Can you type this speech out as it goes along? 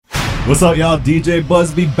What's up, y'all? DJ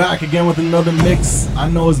Busby back again with another mix. I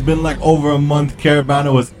know it's been like over a month.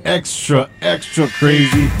 Caribana was extra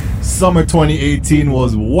crazy. Summer 2018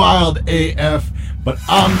 was wild AF, but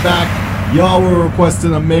I'm back. Y'all were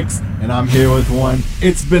requesting a mix, and I'm here with one.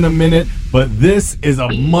 It's been a minute, but this is a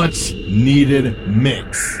much needed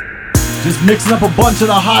mix. Just mixing up a bunch of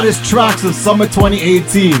the hottest tracks of summer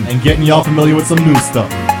 2018 and getting y'all familiar with some new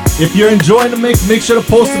stuff. If you're enjoying the mix, make sure to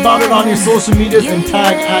post about it on your social medias and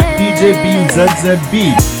tag at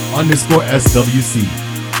DJBUZZB_SWC.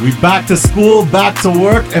 We back to school, back to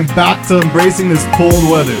work, and back to embracing this cold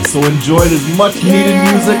weather. So enjoy this much needed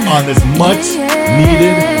music on this much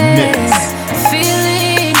needed mix.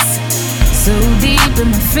 Feelings, so deep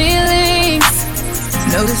in my feelings.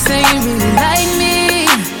 No, this ain't really like me.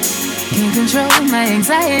 Can't control my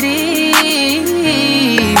anxiety.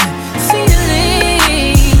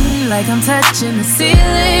 Feeling like I'm touching the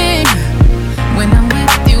ceiling. When I'm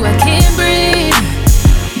with you, I can't breathe.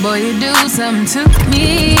 Boy, you do something to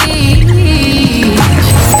me.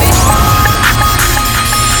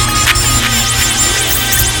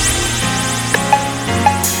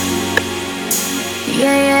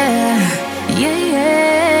 Yeah.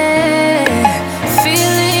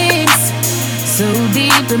 Feelings, so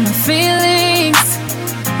deep in my feelings.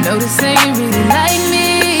 No, this ain't really like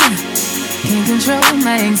me. Can't control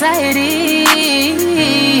my anxiety.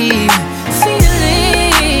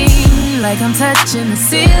 Feeling like I'm touching the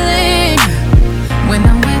ceiling. When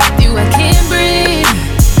I'm with you, I can't breathe.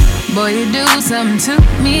 Boy, you do something to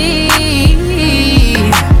me.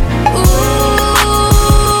 Ooh,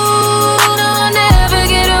 no, I'll never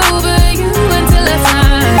get over you until I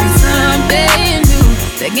find something new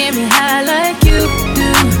that get me high like you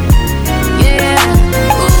do. Yeah.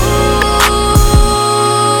 Ooh,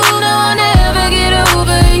 no, I'll never get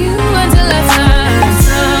over you until I find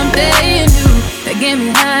something new that get me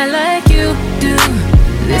high like you do.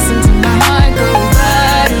 Listen to my heart go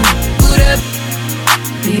bada, boot up,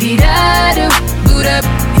 dee-dee-da-do, boot up,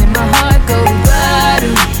 and my heart go bada,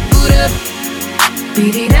 boot up,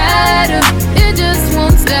 dee-dee-da-do. It just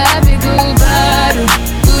won't stop, it go bada,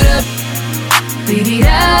 boot up,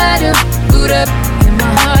 dee-dee-da-do, boot up, and my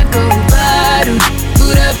heart go bada,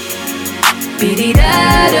 boot up,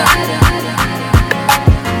 dee-dee-da-do.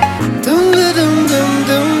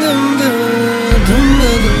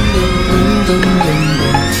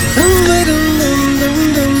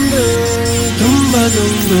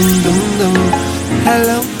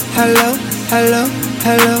 Hello. Hello.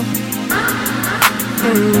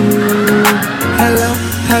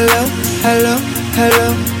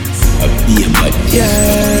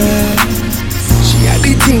 Yeah. She had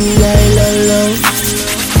the thing I love.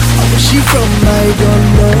 Where she from, I don't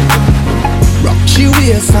know. Rock she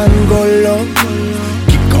waist and go low.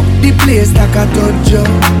 Kick up the place like a dojo.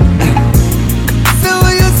 So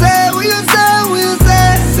what you say?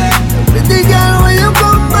 Pretty girl, when you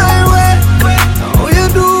come my way, what you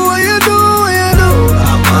do? I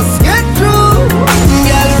must get through.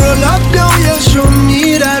 Girl, roll up down, you show me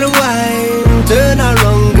that wine. Turn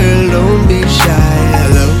around, girl, don't be shy.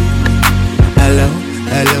 Hello.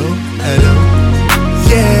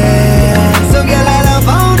 Yeah. So girl, I love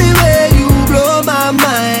how the way you blow my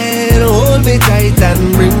mind. Hold me tight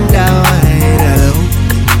and bring that wine. Hello.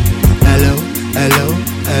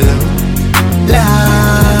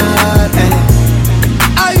 Lord,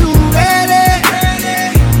 are you ready?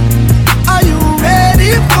 Are you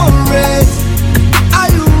ready for it? Are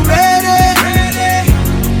you ready?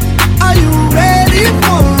 Are you ready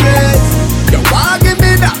for it? You want give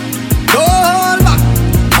me that? No hold back.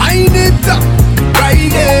 Wind it up, right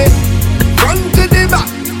there. Front to the back.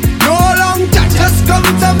 No long chat, just come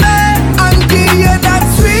to me and give you that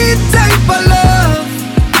sweet type of love.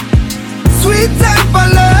 Sweet type of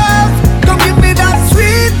love. Come give me that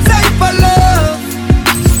sweet type of love.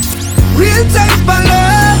 Real type of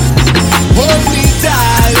love. Hold me,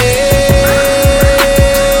 darling.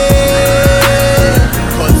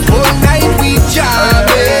 'Cause whole night we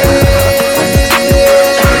jamming.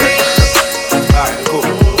 Alright,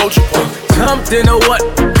 cool. Jumped in a what?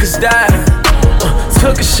 Cause that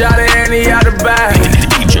took a shot at any out the bag.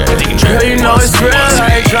 Girl, you know it's real, I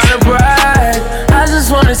ain't tryna brag. I just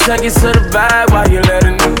wanna take it to the bag while you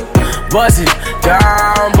letting me bust it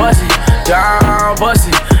down, oh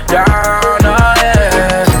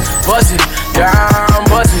yeah. Bust it down,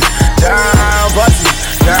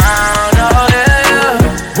 oh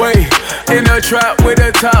yeah. Wait, in the trap with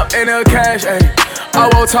the top and the cash, ayy. I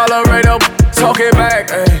won't tolerate her talking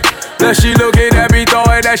back, ayy. Then she looking at me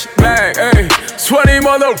throwing that shit back, ayy. 20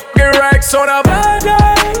 motherfucking racks on a bad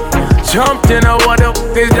day. Jumped in a what the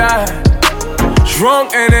fuck is that?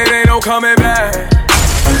 drunk and it ain't no coming back.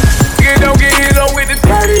 Don't get hit up with the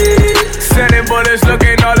 30. Sending bullets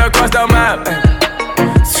looking all across the map.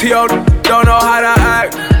 T.O. don't know how to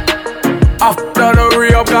act. I f***ed on the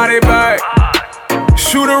Rio, got it back.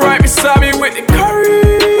 Shooter right beside me with the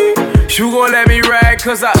curry. You gon' let me rag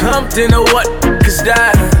cause I jumped in the what? Cause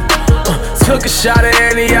that took a shot at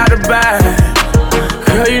Annie out the bag.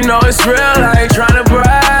 Girl, you know it's real, I ain't tryna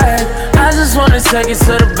brag. I just wanna take it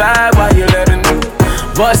to the bag while you letting me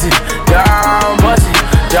bust it down, bust it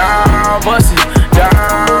down, bust it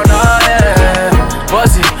down, oh yeah.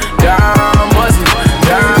 Bust it down, bust it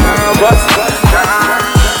down, bust it down.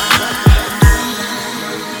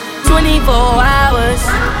 24 hours.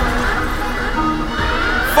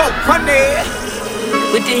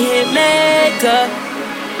 With the hit maker.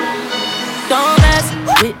 Don't mess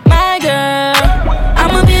with my girl.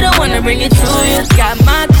 I'ma be the one to bring it to you. Got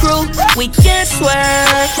my crew, we can swear.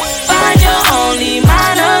 Find your only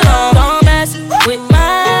mine alone. Don't mess with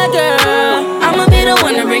my girl. I'ma be the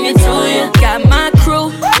one to bring it to you. Got my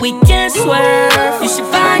crew, we can swear. You should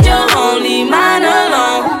find your only mine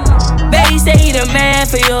alone. Baby say he the man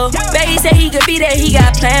for you. Baby say he could be there, he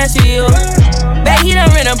got plans for you. Baby he done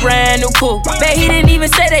rent a brand new coupe. Baby he didn't even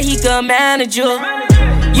say that he could manage you.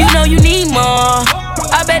 You know you need more.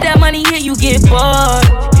 I bet that money here you get bored.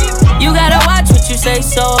 You gotta watch what you say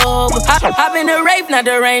sober. Hop in the Wraith, not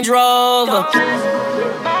the Range Rover.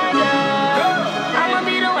 I'ma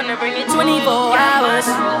be the one to bring it 24 hours.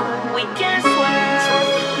 We can swear.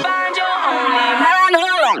 Find your only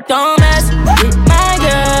man. Don't mess with my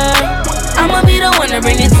girl. I'ma be the one to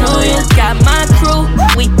bring it to you. Got my crew,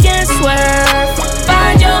 we can swear.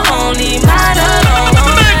 Find your only man alone.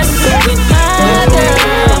 Don't mess with my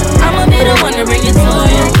girl. I'ma be the one to bring it to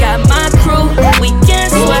you. Got my crew, we can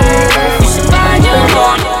swear. You should find your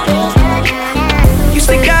own. You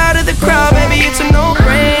stick out of the crowd, baby, it's a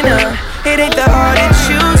no-brainer. It ain't the hard to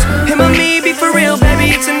choose. Him or me, be for real,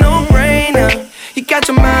 baby, it's a no-brainer. You got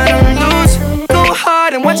your mind on loose. Go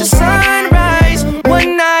hard and watch the sunrise.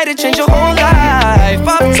 One night it change your whole life.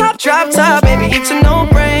 Off top, drop top, baby, it's a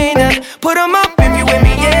no-brainer. Put 'em up if you with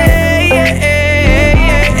me, yeah, yeah, yeah,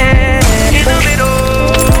 yeah, yeah. In the middle,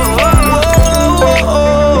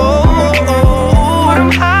 put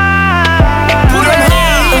 'em high. Put 'em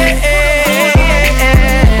high, yeah, yeah,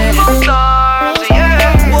 yeah. Full stars,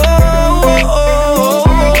 yeah.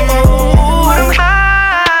 Put 'em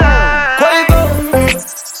high. Quavo.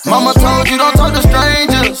 Mama told you don't talk to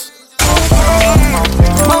strangers.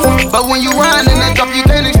 But when you run in that drop, you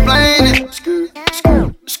can't explain it.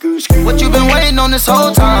 What you been waiting on this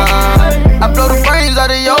whole time? I blow the brains out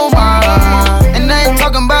of your mind. And I ain't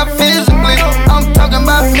talking about physically, I'm talking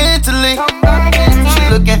about mentally.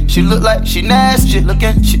 She look like she nasty. She look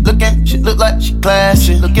like she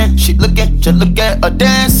classy. She looking, just look at her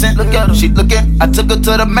dancing. Look at her, she looking, I took her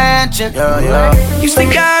to the mansion. Yeah. You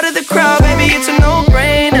stick out of the crowd, baby, it's a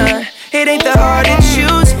no-brainer. It ain't the hard to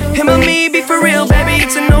choose. Him or me, be for real, baby,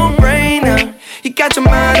 it's a no-brainer. You got your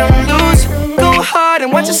mind on loose. Go hard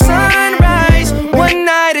and watch the sunrise. One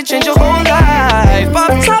night it change your whole life.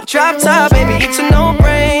 Off top, drop top, baby, it's a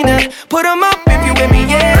no-brainer. Put 'em up if you with me,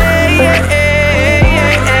 yeah, yeah, yeah,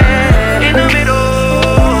 yeah, yeah. In the middle,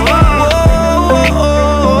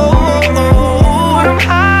 put 'em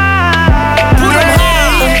high. Put 'em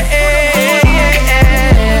high, yeah, yeah, yeah,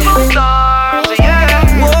 yeah. Full stars, yeah.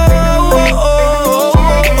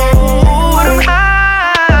 Put 'em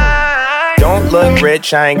high. Don't look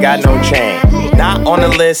rich, I ain't got no chain. Not on the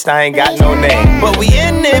list, I ain't got no name. But we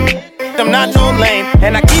in it, I'm not no lame.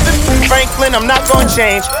 And I keep it Franklin, I'm not gonna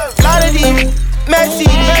change. Lot of these messy.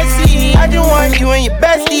 I just want you and your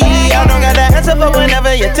bestie. I don't got that answer, but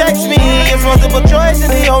whenever you text me, it's multiple choice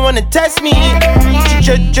and they don't wanna test me.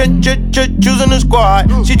 She choosing the squad.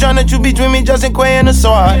 She tryna choose between me, Justin Quay and the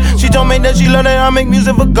sword. She told me that she love that I make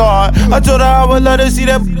music for God. I told her I would love to see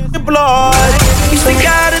that blood. You stick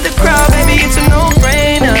out of the crowd, baby, it's a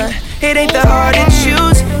no-brainer. It ain't the hard to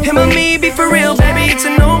choose. Him or me, be for real, baby, it's a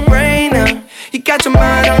no-brainer. You got your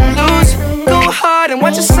mind on loose. Go hard and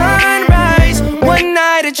watch the sunrise. One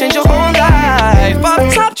night it change your whole life.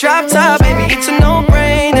 Off top, drop top, baby, it's a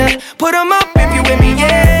no-brainer. Put 'em up if you with me,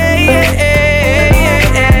 yeah, yeah, yeah,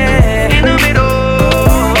 yeah, yeah. In the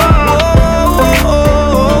middle,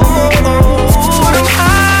 put 'em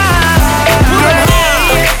high. Put 'em high, yeah,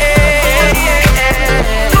 yeah, yeah,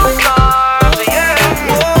 yeah. Full stars, yeah.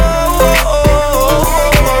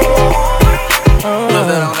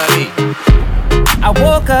 I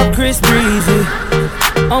woke up Chris Breezy.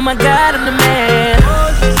 Oh my God, I'm the man.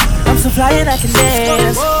 I'm so fly and I can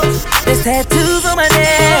dance. There's tattoos on my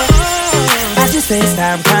neck. I just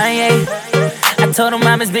FaceTime Kanye. I Told him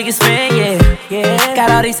I'm his biggest fan, yeah.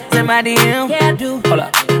 Got all these in my DM, yeah, I do. Hold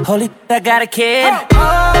up, holy, I got a kid.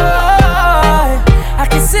 I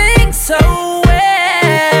can sing so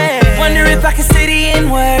well. Wonder if I can say the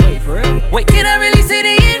N-word. Wait, can I really say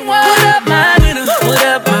the N-word? What up, my winner? What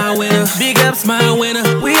up, my winner? Big ups, my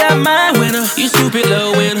winner. We are my winner. You stupid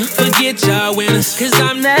little winner. Forget y'all winners. Cause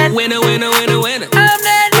I'm that winner. I'm that winner.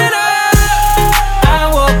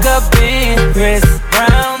 I woke up in Chris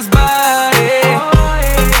Brown's body.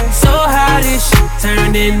 So how this shit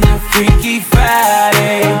turned into Freaky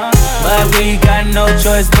Friday. But we got no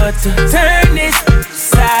choice but to turn this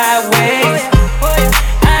sideways.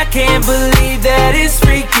 I can't believe that it's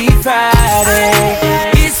Freaky Friday.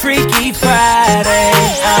 It's Freaky Friday.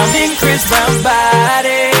 I'm in Chris Brown's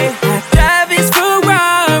body. I drive his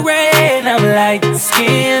Ferrari and I'm like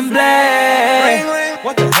skin black.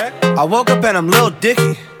 What the heck? I woke up and I'm Lil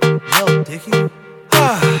Dicky. Lil Dicky?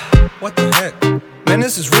 What the heck? Man,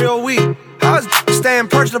 this is real weak. How is staying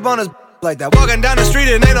perched up on his like that? Walking down the street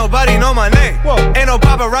and ain't nobody know my name. Whoa. Ain't no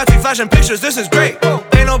paparazzi flashing pictures, this is great. Whoa.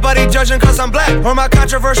 Ain't nobody judging cause I'm black or my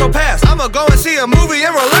controversial past. I'ma go and see a movie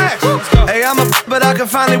and relax. Hey, I'm a but I can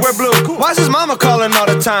finally wear blue. Cool. Why's his mama calling all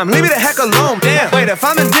the time? Leave me the heck alone, damn. Wait, if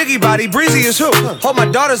I'm in Diggy Body, Breezy is who? Hope my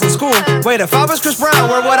daughter's in school. Wait, if I was Chris Brown,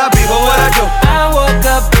 where would I be? What would I do? I woke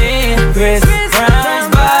up in Chris Brown's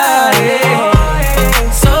body.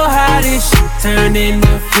 So how this shit turned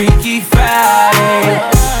into Freaky Friday.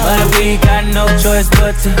 But we got no choice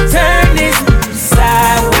but to turn this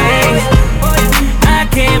sideways. I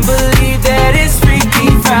can't believe that it's Freaky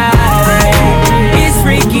Friday. It's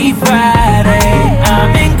Freaky Friday.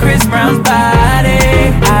 I'm in Chris Brown's body.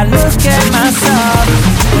 I look at myself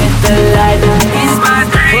with the light. It's my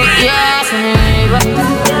dream.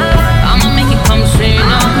 I'ma make it come straight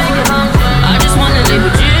now. I just wanna live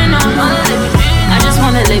with you now. I just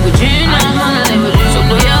wanna live with you now. So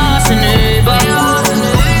put your ass in it,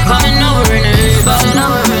 coming over in it,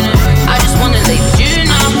 I just wanna live with you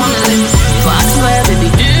now. But I swear, baby,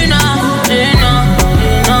 do not, do not,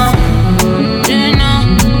 do not, do not,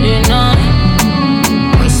 do not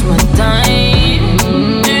waste my time.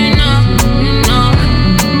 Do not, do not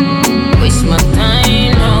waste my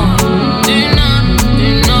time. No, do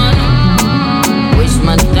not waste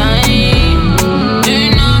my time. Do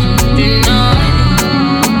not.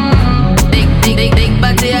 Big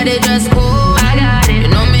body, I did just go. I got it. You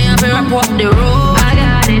know me, I feel rap up the road. I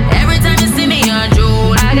got it. Every time you see me, I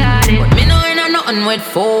drool. I got it. But me know ain't nothing with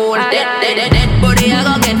fool. Dead body, I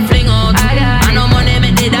gon' get fling out. I got it. I know money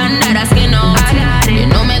make the under the skin out. I got it. You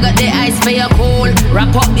know me got the ice for your cool.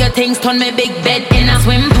 Wrap up your things, turn me big bed in a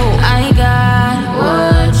swim pool. I got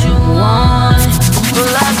what you want.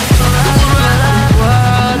 Love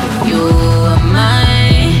world, you are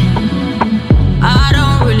mine. I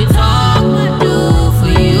don't really talk, but do for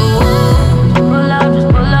you.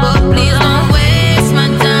 But please don't waste my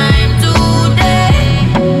time today.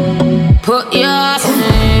 Put your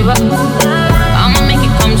sleeve up. I'ma make it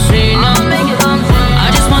come straight now. I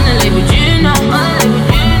just wanna live with you now.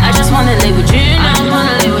 I just wanna live with you now.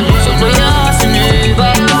 So put your sleeve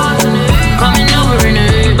up. Coming over in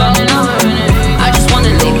Uber. I just wanna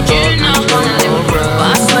live with you now. But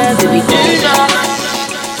I swear, baby, do not.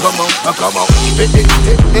 Come on, do it, baby,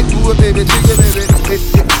 do it, baby, do it, baby,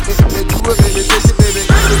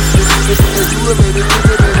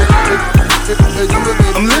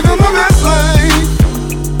 I'm living my best life,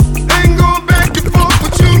 ain't going back and forth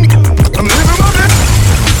with you. I'm living my best.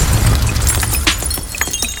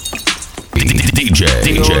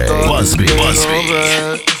 DJ Busby.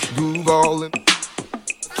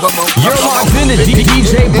 You're locked into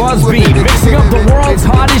DJ Busby, mixing up the world's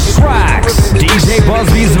hottest tracks. DJ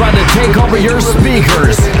Busby's about to take over your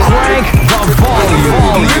speakers. Crank the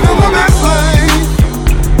volume. Living my best life,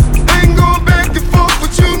 ain't going back and forth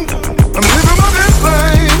with you. I'm living my best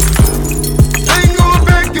life, ain't going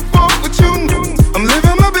back and forth with you. I'm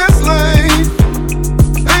living my best life,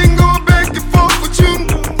 ain't going back and forth with you.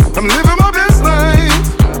 I'm living my best life,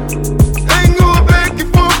 ain't going back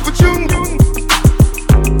and forth with you.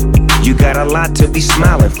 You got a lot to be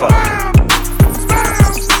smiling for.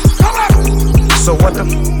 So what the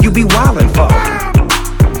you be wildin' for?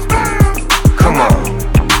 Come on,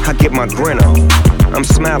 I get my grin on. I'm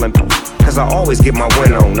smiling cause I always get my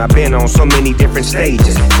win on. I've been on so many different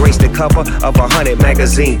stages, graced the cover of 100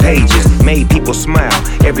 magazine pages, made people smile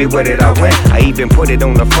everywhere that I went. I even put it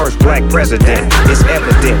on the first black president. It's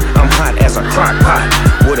evident I'm hot as a crock pot,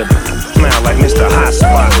 with a smile like Mr. Hot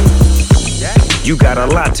Spot. You got a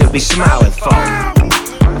lot to be smiling for.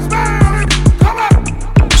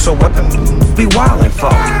 So what the be wildin'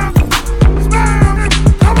 for?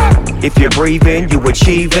 If you're breathing, you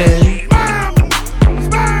achieving.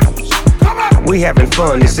 We having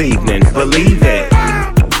fun this evening, believe it.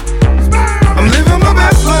 I'm living my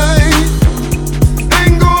best life.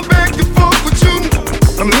 Ain't going back and forth with you.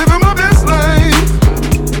 I'm living my best life.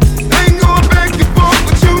 Ain't going back and forth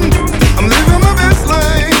with you. I'm living my best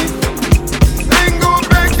life. Ain't going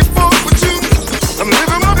back and forth with you. I'm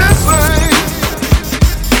living my best life.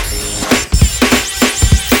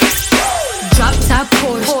 Drop top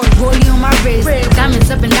Porsche, rollie on my wrist, diamonds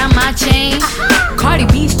up and down my chain. Cardi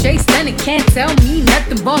B straight stunning, can't tell me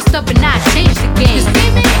nothing. Bossed up and I changed the game.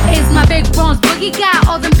 It's my big bronze boogie, got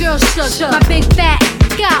all them girls shook. My big fat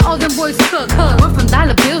got all them boys cooked. Went from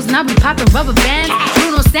dollar bills, now we popping rubber bands.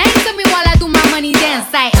 Bruno sang to me while I do my money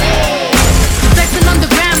dance like hey. Flexing on the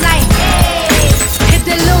gram like hey. Hit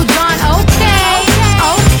the Lil Jon, okay.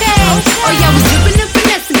 Oh yeah, we dripping and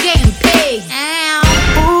finessing, getting paid.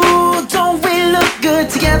 Ooh, don't we look good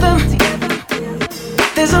together?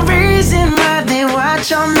 There's a reason why they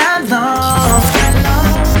watch all night long.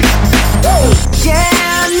 Yeah,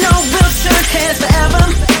 I know we'll turn heads forever.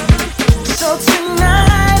 So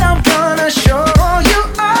tonight I'm gonna show you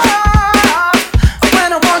off.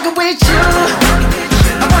 When I'm walking with you,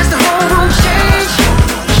 I watch the whole room change.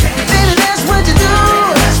 Baby, that's what you do.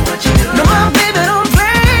 No, my baby don't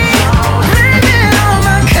play. Blaming on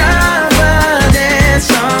my confidence,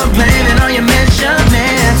 I'm blaming on your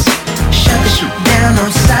measurements. Shut the shit down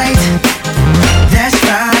on sight. That's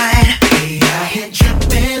right. We out here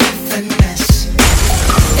dripping in finesse.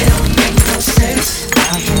 It don't make no sense.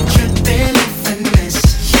 Out here dripping in finesse.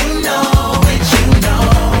 You know it, you know.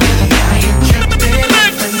 We out here dripping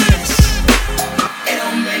in finesse. It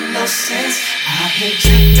don't make no sense. Out here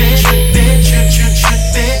dripping, dripping, dripping.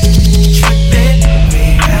 We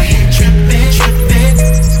out here dripping, dripping.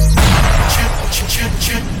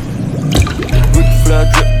 Ric Flair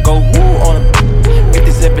drip, go woo on a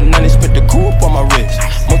 5790, spit the coupe on my wrist.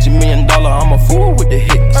 Multi-million-dollar, I'm a fool with the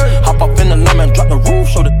hits. Hop up in the lemon, drop the roof,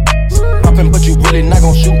 show the poppin', but you really not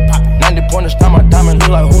gon' shoot. 90 pointers, now my diamond look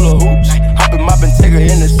like hula hoops. Hoppin', moppin', take her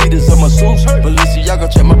in the seats of my suits. Balenciaga,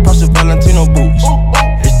 check my Prada Valentino boots.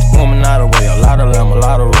 It's the woman out of the way, a lot of them, a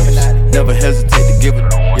lot of race. Never hesitate to give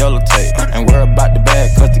it yellow tape. Ain't worry about the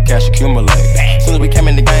bag, cause the cash accumulate. Soon as we came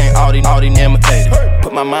in the game, all these imitated.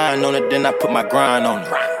 Put my mind on it, then I put my grind on it.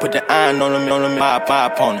 Put the iron on them, my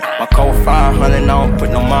opponent. My code 500, I don't put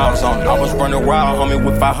no miles on it. I was running wild, homie,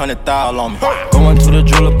 with 500,000 on me. Going to the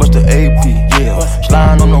jeweler, bust the AP, yeah.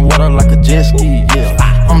 Sliding on the water like a jet ski, yeah.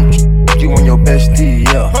 I'm you on your bestie,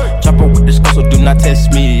 yeah. Chopper with this girl, so do not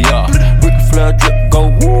test me, yeah. Ric Flair drip, go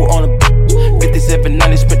woo on the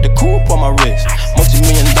 5790, spit the coupe on my wrist.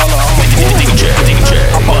 Multi-million-dollar, I'm a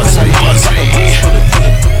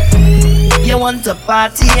You want to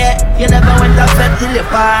party, yeah? You never went outside till you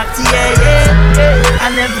party, yeah.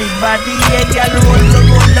 And everybody, yeah, girl,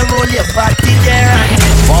 roll your body there.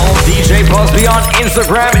 Follow DJ Busby on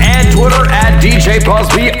Instagram and Twitter at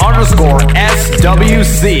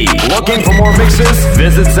DJ_Busby_SWC. Looking for more mixes?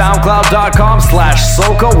 Visit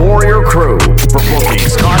SoundCloud.com/Soca Warrior Crew. For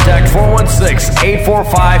bookings, contact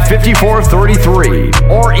 416-845-5433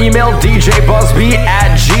 or email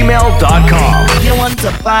DJBusby@gmail.com. You want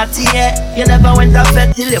to party, yeah? You never went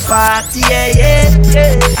outside till you party, yeah.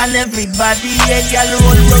 And everybody, yeah, girl,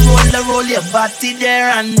 roll your body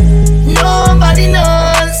there. And nobody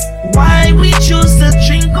knows why we choose to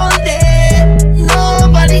drink all day.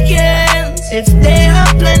 Nobody cares if they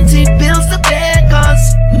have plenty bills to pay.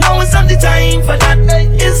 Cause now it's not the time for that.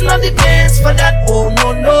 It's not the place for that. Oh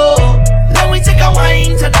no. Let me take a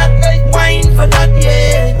wine to that. Wine for that,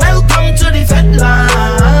 yeah. Welcome to the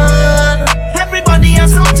Fedland. Everybody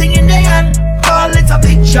has something in their hand. Call it a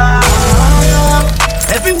picture.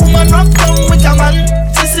 Every woman rock down with a man.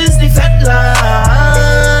 This is the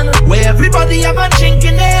Fedland, where everybody have a drink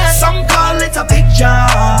in their hand. Some call it a picture.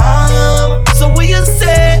 So what you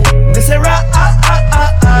say? They say I'm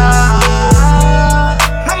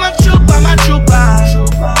a trooper.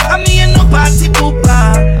 I mean no party pooper.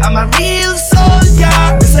 I'm a real soldier.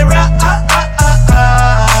 They say I'm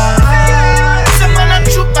a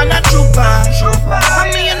trooper. I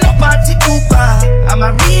mean no party pooper. I'm a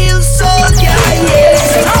real soldier.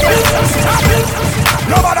 Yeah. Stop it.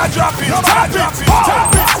 Nobody drop it.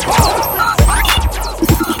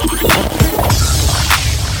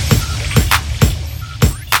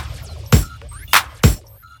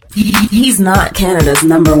 He's not Canada's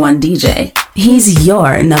 #1 DJ. He's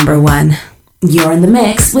your #1. You're in the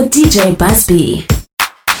mix with DJ Busby.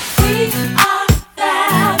 We are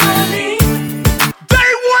family. They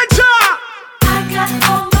want ya. I got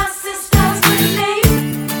all my sisters with me.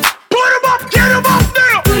 Put 'em up, get 'em up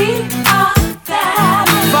now. We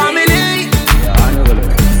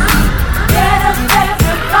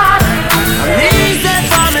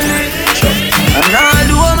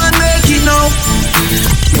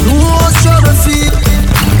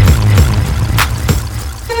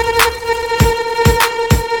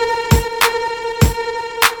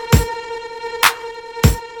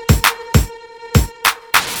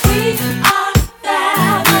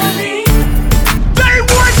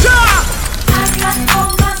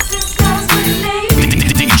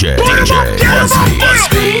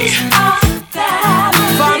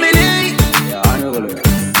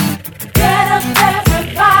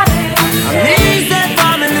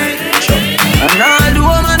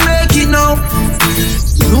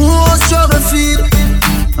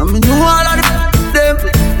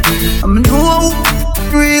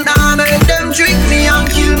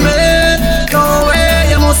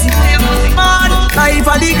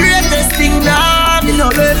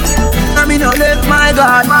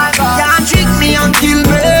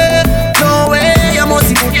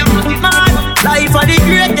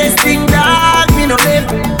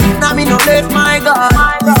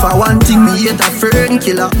For one thing, me hate a fern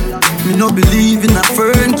killer. Me no believe in a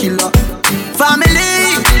fern killer.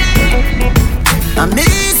 Family, and me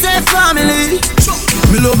say family.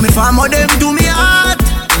 Me love me family, them do me heart.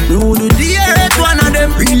 Me who do the hate one of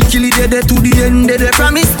them. Real kill it dead to the end, dead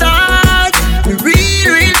from me start. Me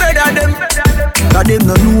real better them. Cause them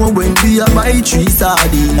no know when we a buy 3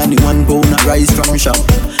 sardine and the 1 pound a rice from shop.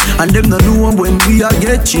 And them no know when we a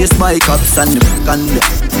get chased by cops and the fuck and the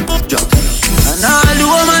job. And all the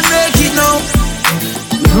woman make it now.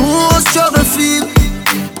 Me know how struggle feel.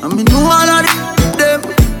 And me know all of them.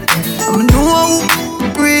 And me know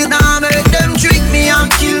how real now make them trick me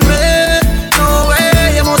and kill me. No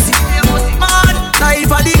way, you must see mad.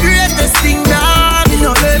 Life are the greatest thing that me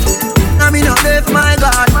no left. And me no left, my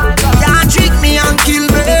God. Can't trick me and kill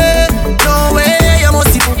me. No way, you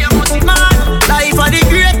must see mad. Life are the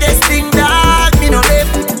greatest thing that me no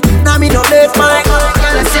left. Now me no left, my God.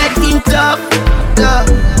 Girl, I said think tough, tough.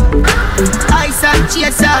 Ice and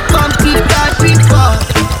chaser, come keep that green for.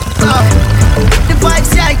 The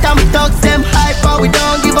vibes right, I'm thugs, them hyper, we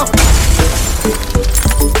don't give up.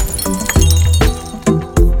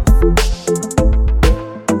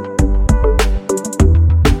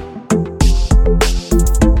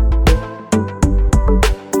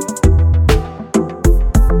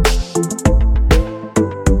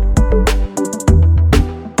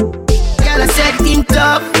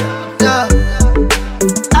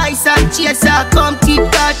 Chaser, come keep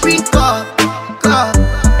that drink up.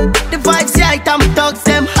 The vibes right, I'm thugs,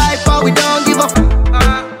 them hyper, we don't give up.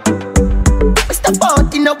 We step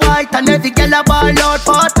out in the white and every girl a ball out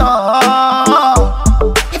for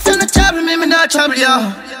talk. If you not trouble me, me not trouble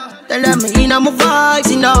you. Tell them me in my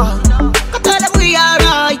vibes, you know. Cause tell them we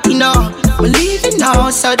alright, you know. We leaving now,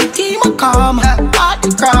 so the team will come. Part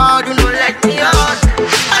the crowd, you know, let me out.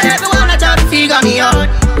 And everyone a try to figure me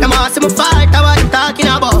out. Them all see me fight, that's what I'm talking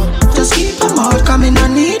about. Just keep them out, coming, I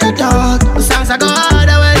need a dog. The songs I go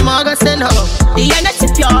harder when more go send up. The energy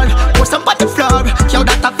pure, put some on the floor. Yo,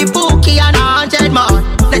 that a 50 and 100 more.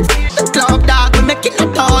 Let's keep the club, dog, we making the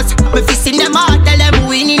toast. We fixing them out, tell them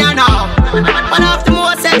we winning and all. One of the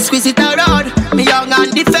most exquisite around. Me young and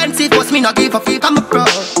defensive, but me not give a fuck, I'm a pro.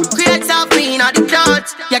 Create some queen of the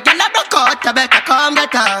clouds. You can have the cut, I better come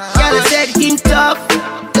get her. Girl, I said think tough,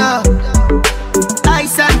 tough.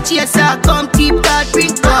 Ice and chaser, come keep that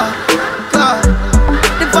drink up.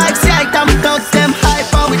 The vibes right, I'm thugs, them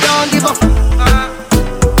hyper, we don't give up.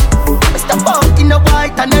 We step out in the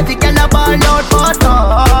white and every girl a ball out for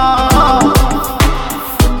talk.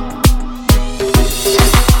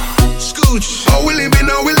 Scooch, how we living,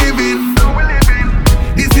 how we living.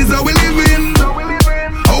 This is how we living.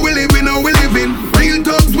 How we living, how we living. Real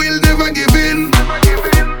thugs will never give in.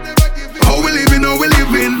 How we living, how we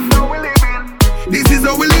living. This is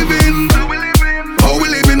how we living. How we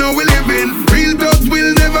living, how we living. Real thugs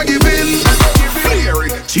will never give in.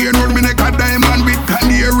 Chain round me neck a diamond with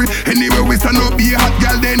canary. Anywhere we stand up, be a hot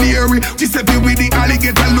girl then eerie. Giuseppe with the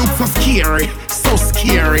alligator look so scary. So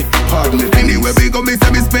scary, pardon me. Anywhere we go, me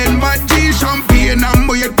say me spend my G. Champagne and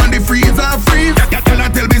boy on the freezer freeze.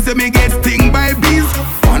 Tell me say me get sting by bees.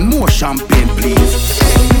 One more champagne please.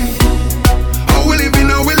 How we living,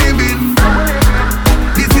 how we living.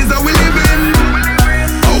 This is how we living.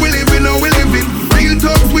 How we living, how we living. Real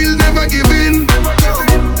thugs will never give in.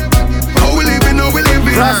 How we living, how we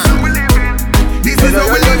living. This is how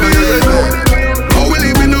we living. How we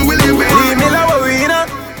living, how we living. Leave me low, we know.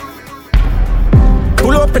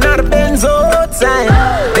 Pull up in the Benz outside.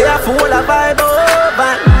 They have full of vibe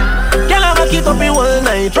over. Girl, I rock it up in one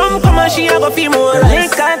night. From come and she have a few more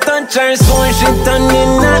lights. Can't touch her, so she turn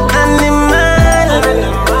in an animal.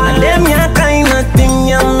 And them ya kind of thing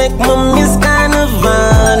ya make me miss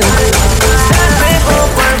carnival. Start break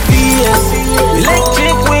up her face,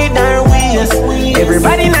 electric with her waist.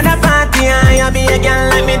 Everybody in the party, I be a girl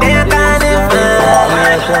like me, they a carnival.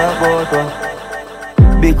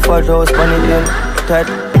 Big fat house, funny hill. Tight,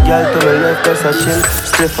 the girl to the left, just a chill.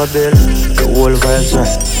 Stiff a bill, the whole vibes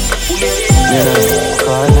right. You know,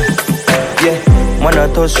 corner. Yeah, man I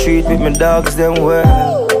touch street with me dogs, them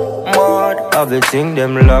well. Mad, everything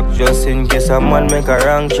them lock just in case a man make a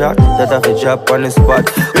wrong shot. That have a drop on the spot.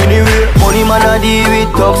 Anyway, money man I deal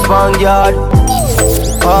with thugs from yard.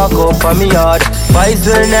 Park up for me yard. Vibes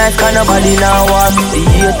well nice, can nobody now walk. The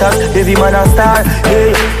haters, every man a star.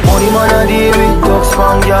 Hey, money man I deal with thugs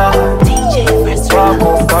from yard. Park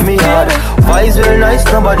up for me yard. Vibes well nice,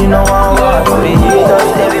 nobody now walk. The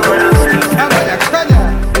haters, every man a star.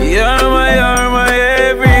 You're my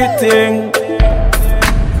everything.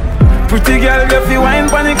 Pretty girl, if you wine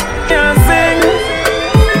panic, can't sing.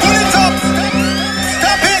 Pull it up,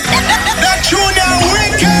 stop it. That tune now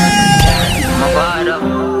wicked.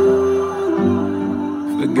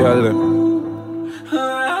 girl.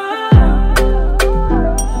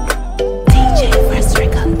 DJ First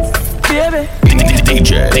Records. Baby.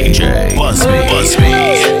 DJ Busby.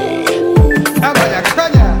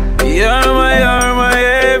 You're my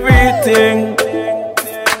everything.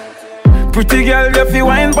 Pretty girl, you feel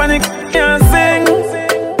wine panic and sing.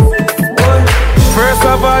 First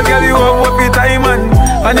of all, girl, you have what the diamond,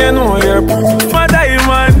 and you know you're my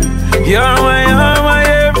diamond. You're my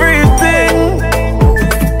everything.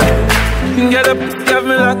 Get up, give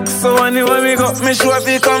me luck, so anyway me got me sure if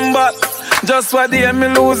you come back. Just what day me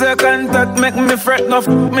lose your contact, make me fret, no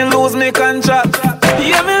me lose me contract.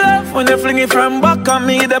 Yeah, me love when you fling it from back, and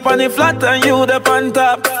me up on the flat and you up on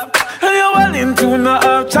top. And you well into no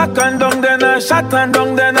half chuck and down then I shot and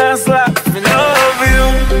down then I slap. Me love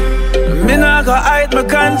you, me not go hide my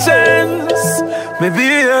conscience. Me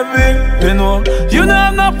baby, you know you know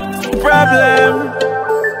have no problem.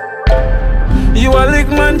 You a lick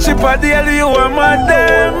man, chip a deal, you a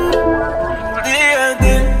madam.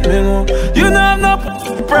 You know you know have no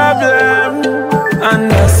problem, and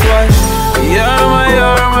that's why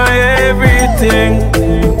you're my everything.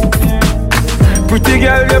 Pretty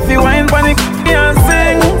girl, you feel wine panic and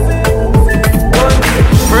sing.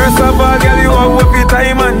 First of all, girl, you have what the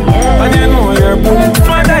diamond, and you know you're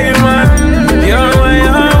my diamond. You're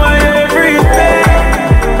my everything.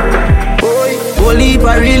 Holy if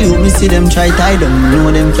I really me see them try tie down,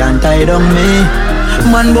 know them can't tie down me.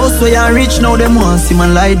 Man boss so you rich, now them want see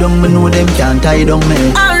man lie down, me know them can't tie down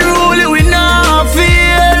me. Unruly we not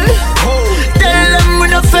feel. Tell them we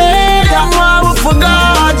no fail, them want we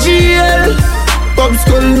forgot jail. Pop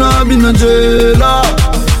skull now be no jailer.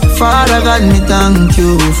 Father God, me thank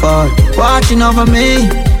you for watching over me.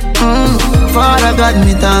 Father God,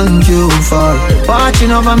 me thank you for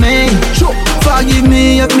watching over me. Forgive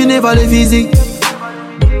me if me never live easy.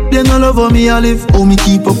 They no love how me I live. Oh, me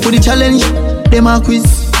keep up with the challenge. Them a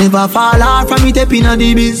quiz. Never fall off from me tapping on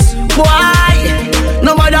the biz. Why?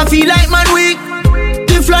 Nobody feel like man weak.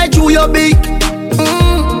 They fly through your beak.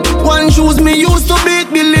 One shoes me used to beat.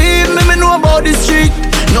 Believe me know about the street.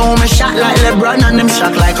 No, me shot like LeBron and them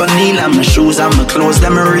shot like O'Neal. And my shoes and my clothes,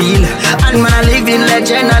 them are real. And man, I live in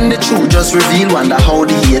legend and the truth just reveal. Wonder how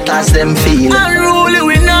the haters them feel. Unruly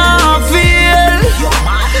we not feel.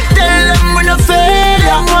 Tell them we no fail.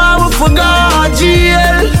 Them why we forgot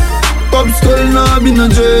jail. Pop skull now be no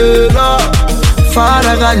jailer.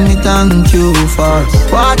 Father God, me thank you for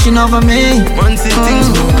watching over me.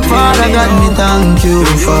 Father God, me thank you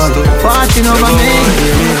for watching over me.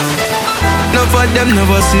 None of them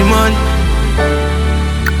never see man.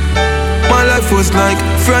 My life was like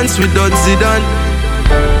France without Zidane.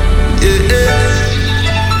 Yeah.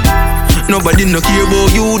 Nobody no care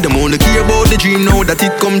about you. Them only care about the dream now that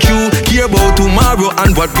it come true. Care about tomorrow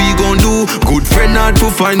and what we gon' do. Good friend hard to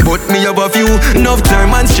find, but me have a few. Enough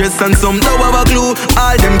time and stress and some don't have a clue.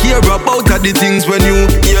 All them care about are the things when you,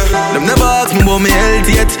 yeah. Them never ask me about me health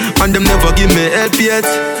yet, and them never give me help yet.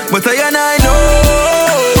 But I know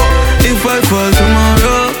if I fall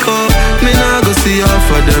tomorrow, me nah go see half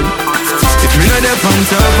of them. If me not there on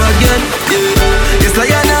top again, yeah. It's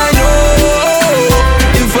like I know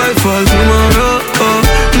if I fall tomorrow,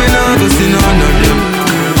 me nah go see none of them.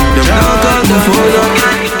 Them not call me phone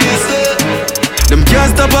again. Them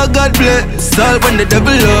can't stop a God play. Solve when the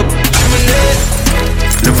devil up.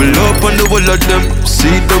 Level up on the wall of them.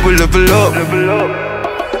 See double level up.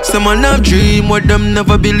 Some man have dream what them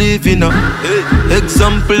never believe in.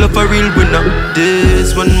 Example of a real winner.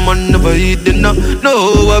 This one man never eat dinner.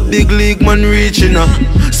 No, a big league man reaching.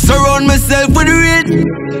 Surround myself with real.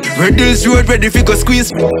 Ready this road, ready for go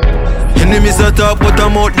squeeze. Enemies attack, but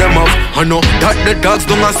I'm out them off. I know that the dogs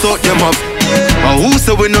don't assault them off. Who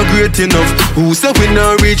say we not great enough? Who say we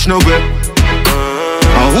not reach nowhere?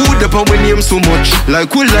 Who the power we name so much?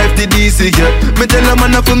 Like who life did easy, yeah. Me tell a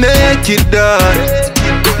man if we make it that.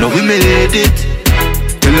 Now we made it.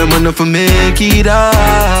 Tell a man if we make it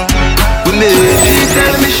that. We made it. She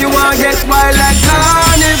tell me she want get wild like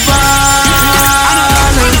carnival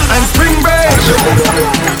and spring break.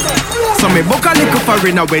 So me book a little for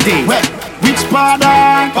in a wedding. Which part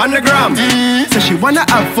on the gram? So she wanna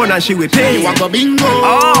have fun and she will pay. You want go bingo?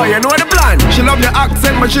 Oh, you know the plan. She love your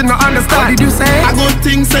accent but she no understand. What did you say? A good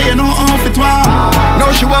thing say you know how it was. Now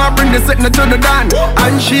she wanna bring the sitting to the dan.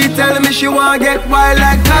 And she tell me she wanna get wild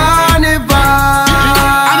like carnival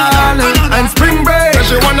and spring break. So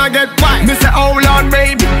she wanna get wild. Me say hold on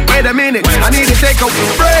baby, wait a minute, I need to take a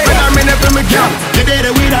break. Wait a minute for me girl. You did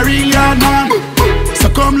it with a real yard man. So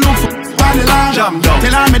come look for on the line.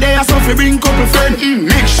 Tell her me there so fi bring couple friend.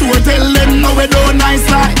 Make sure tell them no we don't nice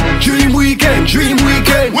like. Dream weekend, dream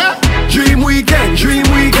weekend. Dream weekend, dream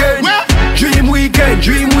weekend. Dream weekend,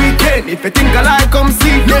 dream weekend. If you think I like, come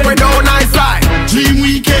see. No we don't nice like. Dream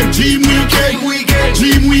weekend, dream weekend.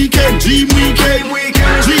 Dream weekend, dream weekend.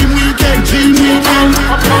 Dream weekend, dream weekend.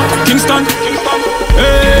 Kingston.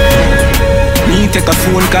 Hey. Me take a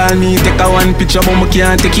phone call, me take a one picture, but me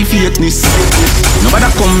can't take your fakeness. Nobody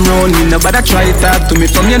come round me, nobody try talk to me.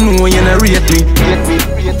 From you know you not rate me.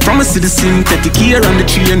 From a see the synthetic here on the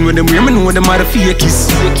train when them hear me know them are the fakies.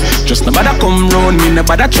 Just nobody come round me,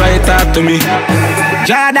 nobody try talk to me.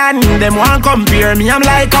 Jordan, them want compare me, I'm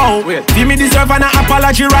like, oh, feel me deserve an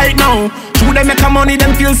apology right now. True, they make a money,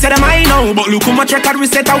 them feel say them I know. But look how much record we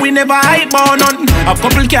set and we never hype on none. A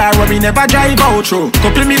couple car where we never drive out through.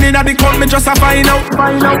 Couple million at the count, me just a find out.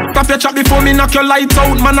 Stop your chat before me knock your lights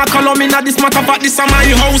out. Man, I call on me, now this matter, but this is my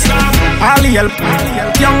house. All help,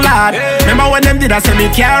 young lad. Remember when them did I say me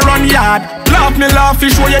can't run yard. Laugh me laugh,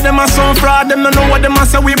 show you them a some fraud. Them don't know what them a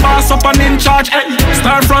say, we boss up and in charge. Hey,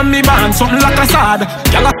 start from me band, something like a sad.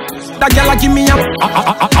 That gyal give me a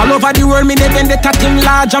all over the world, me they bend the thing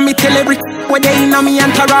large. And me tell every where they in a me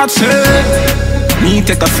entourage. Me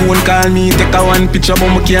take a phone call, me take a one picture, but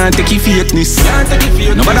me can't take your fakeness.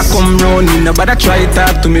 Nobody come round me, nobody try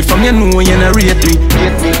talk to me. From you know you not rate me.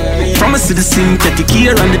 From a see the synthetic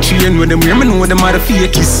here on the train when them hear me know them are the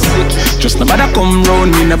fakies. Just nobody come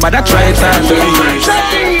round me, nobody try talk to me.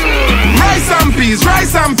 Rice and peas, please.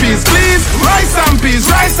 Rice and peas, please.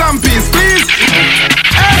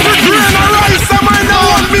 Every grain of rice, I mind their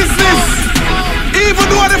own business. Even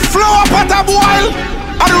though the flour pot a boil,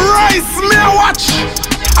 and the rice me a watch,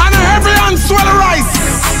 and every hand swell rice.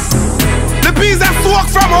 The peas that soak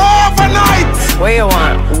from overnight. What you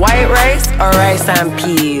want, white rice or rice and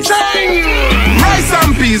peas? Rice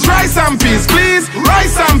and peas, please. Rice and peas, please.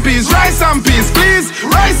 Rice and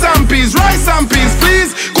peas,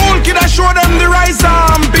 please. Cool kid, I show them the rice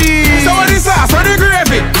and peas. So what is sauce, what the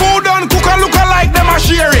gravy? Food done, cook and look alike, them a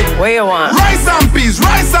share it. What you want? Rice and peas,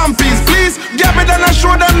 please. Get me done and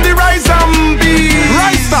show them the rice and peas.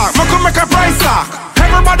 Rice stock, me come make a price stock.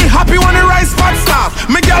 Everybody happy when the rice pot stop.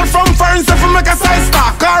 Me girl from foreign stuff make a size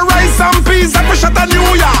stock. Car rice and peas that we shot at New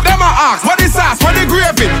York. Them a ask, what the sauce, what the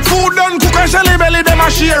gravy? Food done, cook and shelly belly, them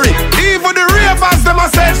a share it. Even the ravers, them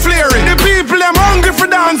a said flaring. The people, them hungry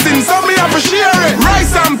for dancing, so me have to share it.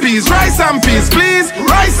 Rice and peas, please. Rice and peas, please.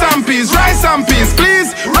 Rice and peas,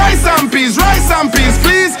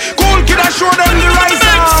 please. Cool kid, I show them the rice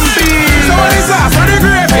and peas. So what the sauce, what the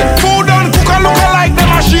gravy? Food done, cook and look alike,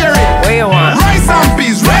 them a share it. What you want? Rice and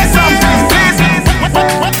peas, please.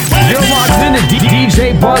 You're locked into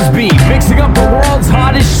DJ Buzzbeat, mixing up the world's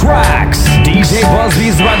hottest tracks. DJ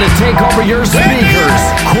Buzzbeat's about to take over your speakers.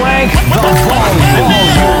 Crank the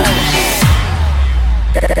volume.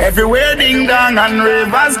 Everywhere ding dong and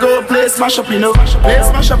ravers go, play smash up, you know.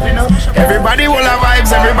 Everybody will have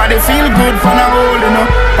vibes, everybody feel good for a hole, you know.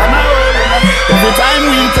 Every time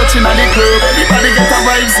we touching at the club, everybody get a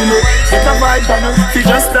vibes, you know. Get a vibe, you know. Fi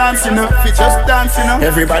just dance, you know.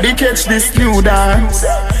 Everybody catch this new dance.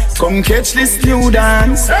 Come catch this new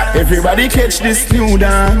dance. Everybody catch this new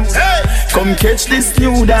dance. Come catch this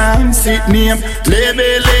new dance. It name Lebe.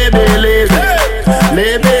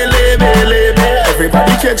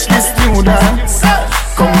 Everybody catch this new dance.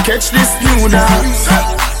 Come catch this new dance.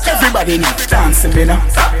 Everybody now dancing me now.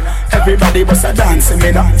 Everybody bust a dancing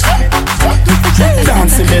me now.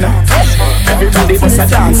 Dancing me now. Everybody bust a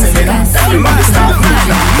dancing me now. Everybody start moving,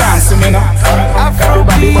 dancing me now.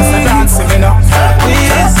 Everybody bust a dancing me now.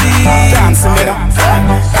 Dancing me now.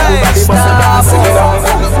 Everybody bust a dancing me now.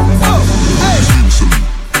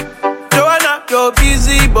 Joanna, your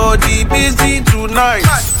busy body busy tonight.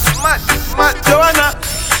 Joanna,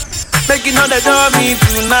 making all the dummy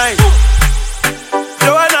tonight.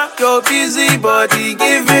 Joanna, your busy body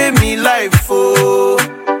giving me life, oh,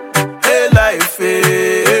 hey life,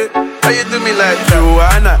 hey. How you do me like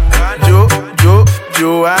Joanna,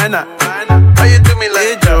 Joanna? How you do me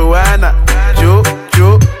like Joanna,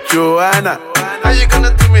 Joanna? How you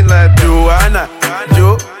gonna do me like Joanna,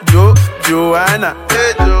 Joanna?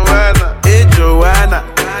 Hey Joanna,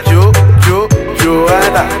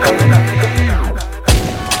 Joanna.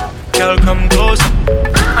 Girl, come close.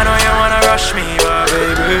 I know you wanna rush me, but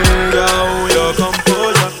baby, girl, your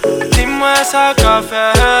composure. Dis-moi ça qu'a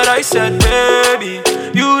fait, I said, baby,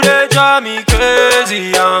 you they drive me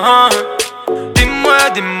crazy,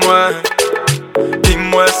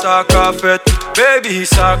 Dis-moi ça qu'a fait, baby,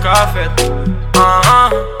 ça qu'a fait,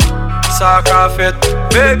 Ça qu'a fait,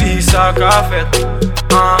 baby, ça qu'a fait,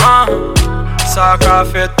 soccer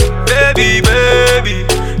fit. Baby, baby,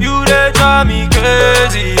 you dey drive me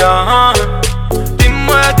crazy,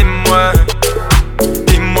 Dis-moi, dis-moi,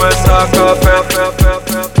 dis-moi soccer fit.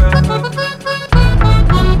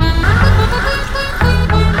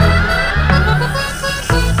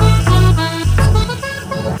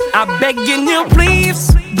 I'm begging you,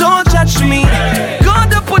 please, don't judge me.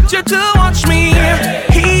 Gonna put you to watch me.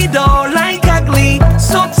 He don't like ugly,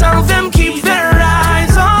 so tell them keep their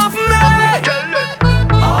eyes off me.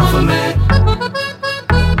 Off of me.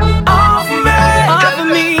 Off me. Off of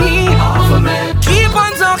me. Off of me. Keep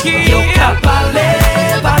on talking. You can ballet,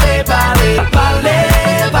 ballet, ballet, ballet,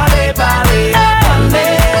 ballet, ballet, ballet,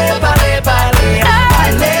 ballet, ballet, ballet,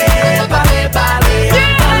 ballet, ballet.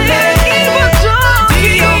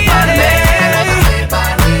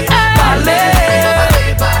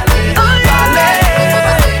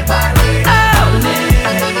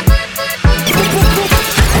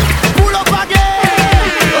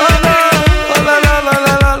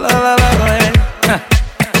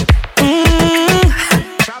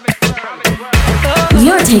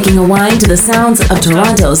 Taking a wind to the sounds of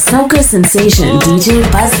Toronto's soca sensation DJ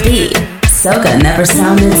Buzz B. Soca never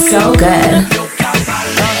sounded so good.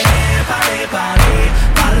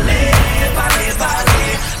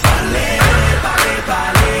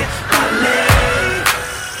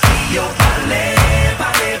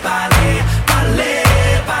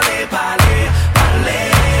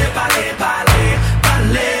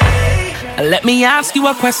 Let me ask you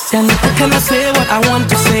a question. Can I say what I want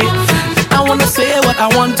to say? I wanna say what I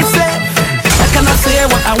want to say. Can I say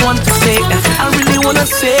what I want to say? I really wanna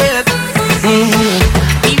say it.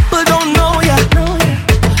 People don't know ya,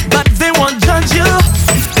 but they won't judge you.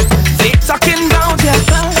 They talking about ya.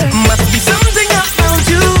 Must be something about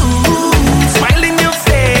you. Smiling your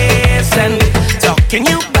face and talking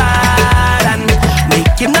you bad and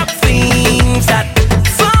making up things that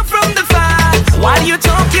far from the fact. Why are you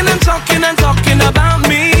talking and talking and talking about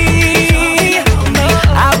me?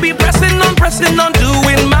 I'll be pressing on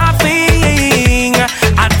doing my thing.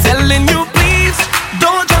 I'm telling you, please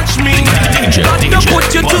don't judge me. Don't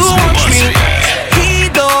put you to watch me. He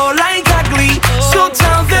don't like ugly, so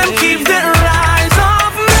tell them keep their eyes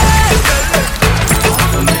off me.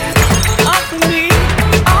 Off me,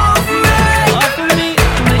 off me, off me,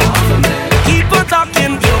 off me. Keep on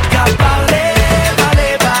talking, you got ballet,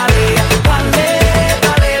 ballet, ballet, ballet,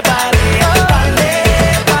 ballet, ballet, ballet,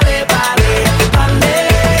 ballet, ballet, ballet.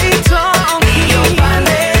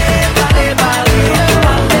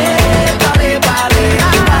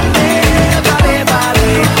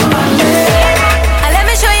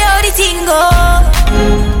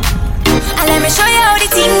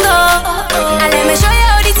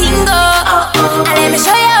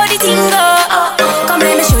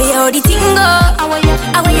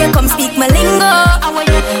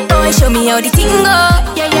 Show me how the thing go.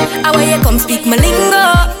 I want you come speak my lingo.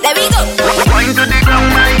 Let me go. Wine to the ground,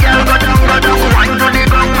 my girl. Go down, go down. Wine to the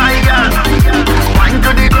ground, my girl. Wine to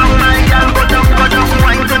the ground, my girl. Go down, go down.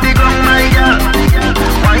 Wine to the ground, my girl.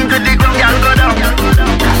 Wine to the ground, girl. Go down.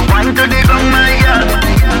 Wine to the ground, my girl.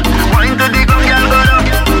 Wine to the ground, girl. Go down.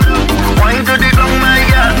 Wine to the ground, my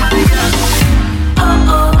girl. Oh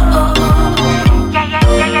oh oh oh. Yeah yeah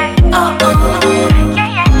yeah yeah. Oh oh. Yeah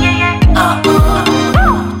yeah yeah yeah. Oh oh.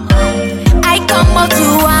 Come out to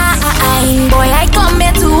wine, boy, I come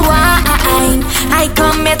here to wine. I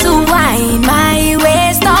come here to wine, my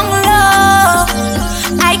waist down low.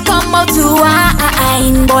 I come out to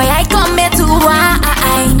wine, boy, I come here to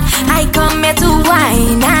wine. I come here to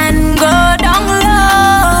wine and go down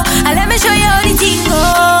low. Let me show you how the thing go.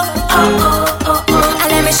 Oh oh oh oh.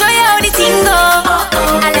 Let me show you how the thing go.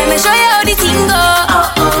 Let me show you how the thing go.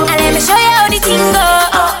 Let me show you how the thing go.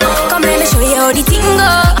 Come, let me show you how the thing go.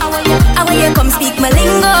 I want you come speak my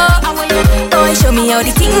lingo. Boy, show me how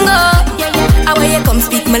the thing go. I want you come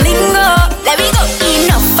speak my lingo. Let me go.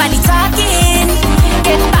 Enough for the talking.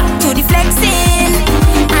 Get back to the flexing.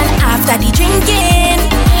 And after the drinking,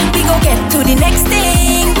 we go get to the next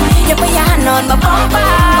thing. You put your hand on my bumper.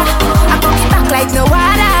 I put it back like no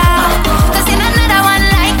water. Cause in another one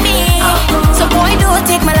like me. So boy, don't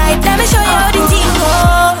take my life. Let me show you how the thing go.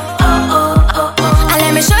 And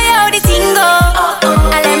let me show you how the thing go.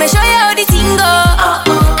 And let me show you how the thing go.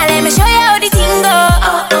 And let me show you how the thing go.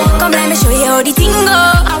 Come, let me show you how the thing go.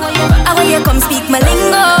 I want you come speak my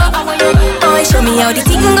lingo. Boy, show me how the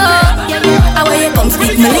thing go. I want you come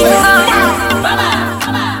speak my lingo.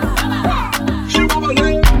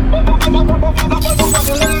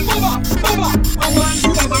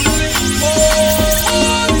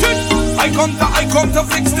 I come to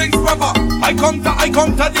fix things, brother. I come I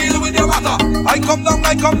come to deal with your matter. I come down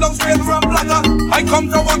straight from platter. I come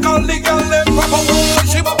to work on the girl them proper.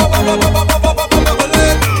 She ba ba ba ba ba ba ba ba ba ba ba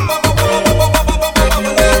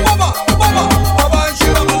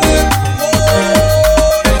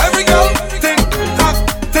every girl tick tock,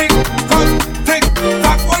 tick tock, tick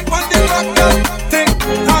tock. One on the clock, girl. Tick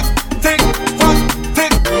tock, tick tock,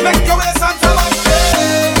 tick. Make your waist and tell her,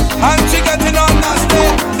 and she getting on nasty.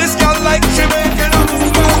 This girl like she making a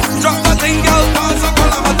move. Drop that thing, girl, cause I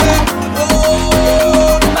call her my thing.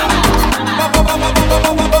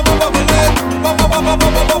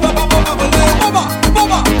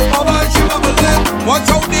 Watch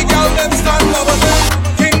out the girl them stand over there.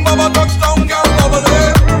 King Baba touchdown girl over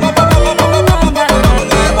there.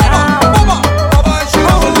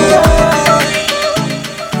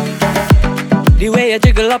 The way you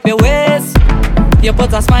jiggle up your waist, you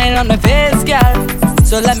put a smile on my face, girl.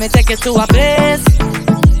 So let me take you to a place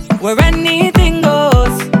where anything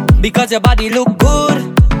goes. Because your body look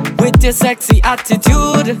good with your sexy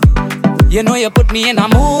attitude. You know you put me in a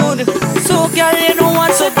mood. So girl, you know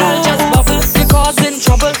what to do. Just bubble, you're causing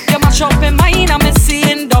trouble. You mash up in mine, I'm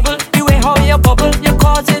seeing double. The way how you bubble, you're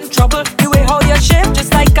causing trouble. The way how you shape,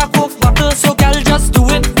 just like a Coke bottle. So girl, just do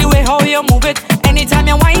it. The way how you move it. Anytime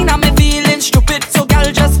you whine, I'm feeling stupid. So girl,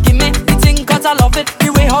 just give me the thing, cause I love it.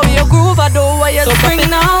 The way how you groove, I do what you so bring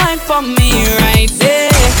now wine for me right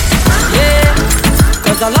there. Yeah,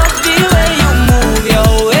 cause I love the way you move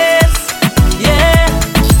your waist. Yeah,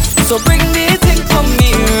 so bring the thing for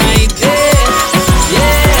me right there.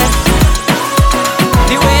 Yeah,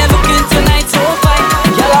 the way you're looking tonight so fine.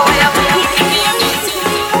 Girl, I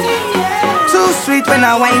too sweet when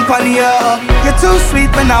I wine pon you. You're too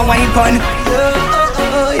sweet when I wine pon you.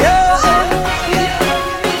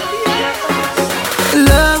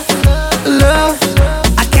 Love, love,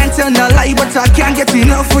 I can't tell no lie, but I can't get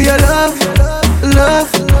enough for your love. Love,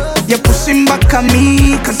 you're pushing back on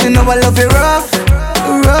me, cause you know I love it rough,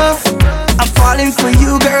 rough. I'm falling for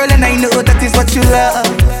you, girl, and I know that is what you love.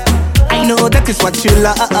 I know that is what you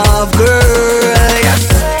love, girl, yes.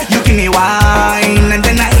 You give me wine, and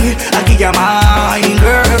then I give you mine,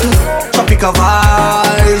 girl. Tropical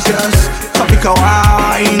vibes, yes. Tropical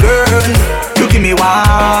wine, girl. You give me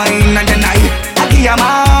wine, and then I give you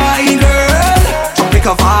mine, girl.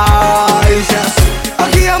 Tropical vibes, yes. I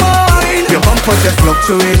give you mine. Your bumper just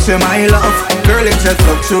fluctuates in my love, girl. It just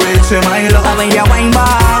fluctuates in my love. When you wine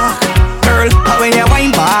back, girl, when you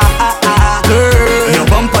wine back, girl, your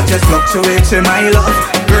bumper just fluctuates in my love,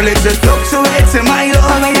 girl. It just fluctuates in my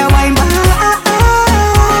love. When you wine back,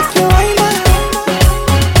 you wine back.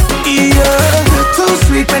 Yeah, you're too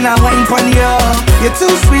sweet when I wine pon you. You're too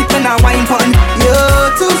sweet when I wine pon you.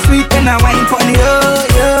 Too sweet when I wine pon you.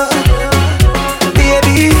 Yeah,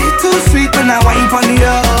 baby, too sweet when I wine pon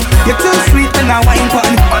you. You're too sweet when I wine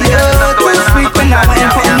pon you. Too sweet when I wine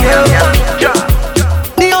pon you.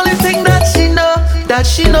 The only thing that she know, that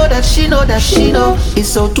she know, that she know, that she know,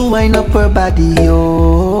 is so to wind up her body,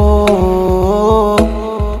 oh.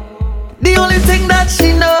 The only thing that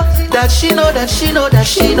she know, that she know, that she know, that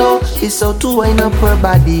she know, is so to wind up her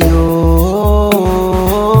body, oh.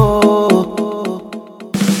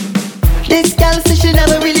 This girl says she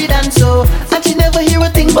never really dance so, and she never hear a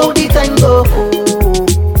thing about the tango, oh.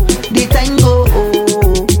 The tango, oh.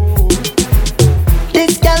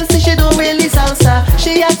 This girl says she don't really salsa.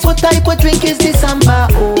 She asks what type of drink is this samba,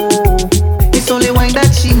 oh. It's only wine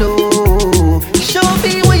that she know. Show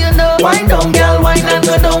me what you know. Wine down, girl, wine and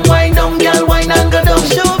go down. Wine down, girl, wine and go down.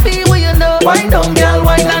 Show me what you know. Wine down, girl,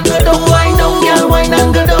 wine and go down. Wine down, girl, wine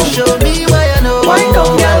and go down. Show me what you know. Wine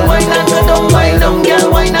down, girl, wine and go down. Wine down, girl,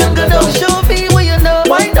 wine and go down. Show me what you know.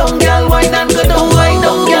 Wine down, girl, wine and go down. Wine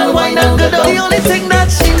down, girl, wine and go down. The only thing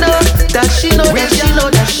that she know, that she know, that she know,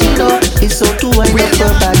 that she know, is so to wind up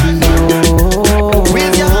her body, oh.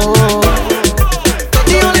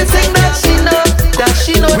 The only thing that she know, that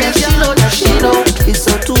she know, that she know, that she know, is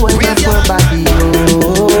so to wind up her body,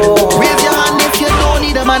 oh. Raise your hand if you don't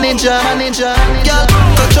need a manager, manager. Girl,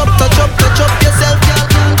 touch up yourself, girl.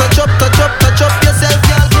 Touch up yourself,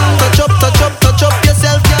 girl. Touch up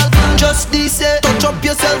yourself, girl. Just this, touch up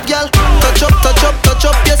yourself, girl. Touch up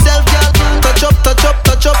yourself, girl. Touch up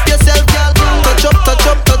yourself, girl.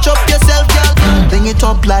 Touch up yourself, girl. Bring it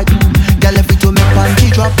up like, girl, if it to make panty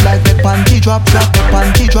drop like, make panty drop, drop, make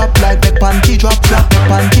panty drop like, make panty drop, drop, make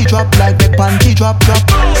panty drop like, make panty drop, drop.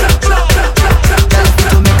 Girl, if it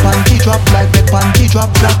to make panty drop like, make panty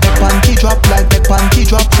drop, drop, make panty drop like, make panty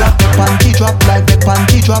drop, drop, make panty drop like, make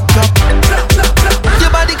panty drop, drop. Your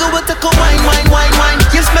body go with a wine, wine, wine, wine.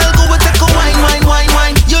 You smell good with a wine, wine, wine,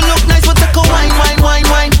 wine. You look nice with a wine, wine, wine,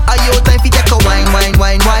 wine. Are you time for take a wine, wine,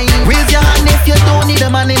 wine, wine? Raise your hand if you don't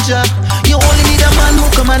manager. You only need a man who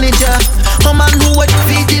can manage ya. A man who would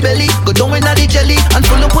feed the belly, go down in the jelly and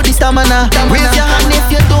full up with the stamina. Raise your hand if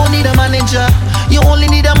you don't need a manager. You only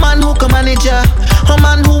need a man who can manage ya. A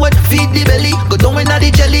man who would feed the belly, go down in the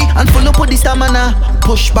jelly and full up with the stamina.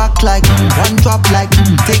 Push back like one drop like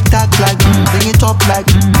tick tock like bring it up like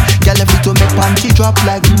girl if it to make panty drop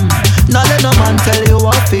like now let no man tell you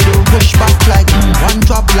what to do. Push back like one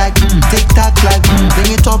drop like tick tock like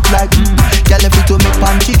bring it up like girl if it to make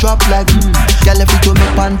panty drop like girl if it to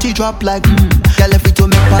make panty drop like girl if it to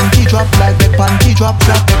make panty drop like make panty drop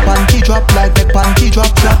drop make panty drop like make panty drop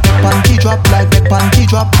drop make panty drop like make panty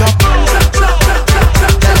drop drop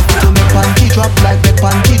girl if it to make panty drop like make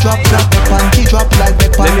panty drop drop make panty drop like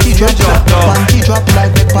make panty drop drop panty drop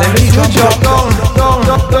like make panty drop drop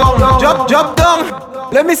Drop down.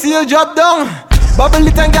 Let me see you drop down. Bubble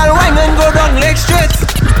it and girl wine and go down leg straight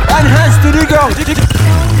and hands to the ground.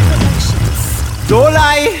 Don't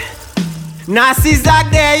lie. Nazis are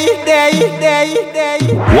day.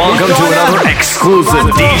 Welcome to another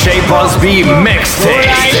exclusive DJ Buzz B mixtape.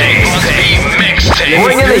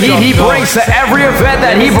 Bringing the heat he brings to every event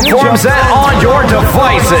that he performs at on your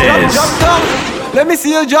devices. Drop down. Let me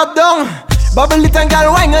see you drop down. Bubble it and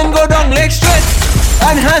girl wine and go down leg straight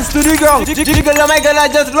and hands to the ground. Jiggle oh my girl, I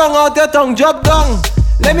just long out your tongue. Drop down.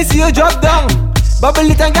 Let me see you drop down.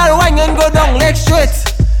 Bubble it and girl wine and go down leg straight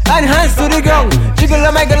and hands to the ground. Jiggle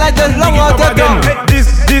oh my girl, I just long out your tongue.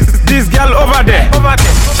 This girl over there,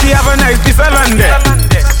 she have a nice piece of land there.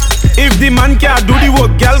 If the man can't do the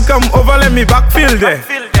work, girl come over, let me backfill there.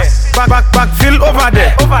 Backfill over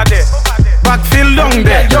there. Backfill down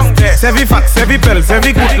there. Sevi fax, sevi pel,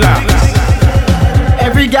 sevi kutla.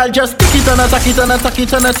 Every girl just tick it on a, tack it on a, tack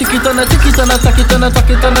it on a, tick it on a, tick it on a, tack it on a, tack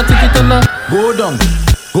it on a, tick it on a. Go down,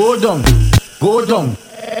 go down, go down.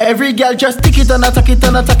 Every girl just tick it on a, tack it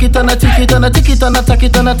on a, tack it on a, tick it on a, tick it on a, tack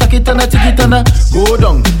it on a, tack it on a, tick it on a. Go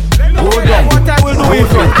down, go down. What I will do is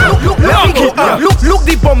look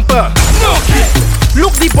the bumper. No kit.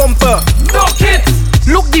 Look the bumper. No kit.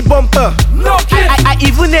 Look the bumper. No kit. I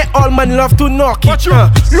even all man love to knock it.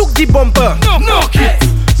 Look the bumper. No kit.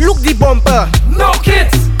 Look the bumper. No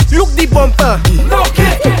kit. Look the bumper. No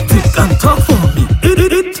kit. Thick and tough for me.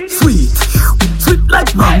 It's sweet. Sweet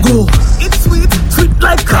like mango. It's sweet. Sweet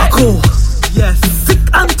like cocoa. Yes. Thick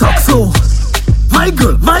and tough so. My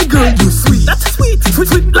girl, you sweet. That's sweet.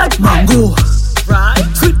 Sweet like mango. Right.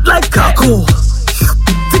 Sweet like cocoa.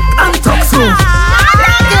 Thick and tough so.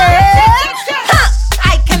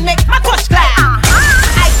 I can make my touch clap.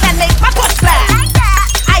 I can make my touch clap.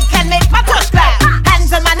 I can make my touch clap.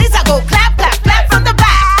 Hands and my knees I go clap, clap, clap from the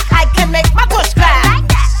back. I can make my touch clap.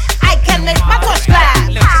 I can make my touch clap.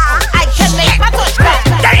 I can make my touch clap.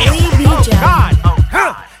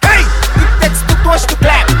 God. Hey, it takes two touch to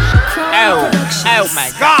clap. Oh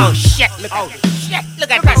my God. Oh shit, look at this. Shit,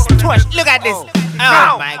 look at this. Touch, look at this.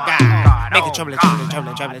 Oh my God. Make it trouble.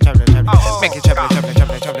 Make it trouble.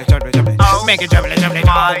 Make it trouble. Oh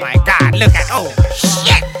my God, look at, oh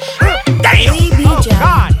shit. Damn.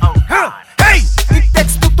 God. Hey, it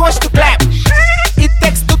takes two touch to clap. It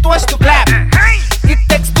takes two touch to clap. It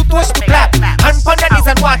takes two touch to clap. Hand on the knees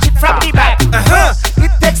and watch it from the back.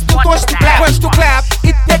 It takes two touch to clap. Touch to clap.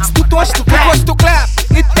 It takes two touch to clap. Touch to clap.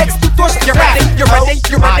 It takes two touch to clap.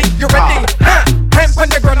 You're ready. Hand on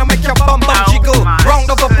the ground and make your bum jiggle. Round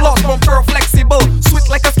of applause, bumper flexible. Sweet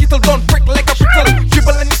like a skittle, don't prick like a prickle.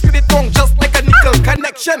 Dribble and you spin it wrong just like a nickel.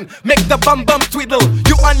 Connection, make the bum twiddle.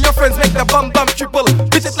 You and your friends make the bum triple.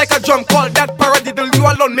 Beat it like a drum, call that paradiddle. You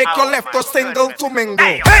alone make your left or single to mingle.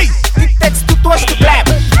 Hey, it takes two touch to clap.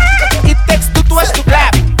 It takes two touch to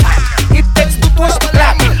clap. It takes two touch to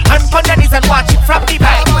clap. Hand on the knees and watch it from the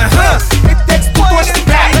back. It takes two touch to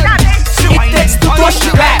clap. It takes two touch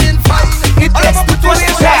to clap. It takes two touch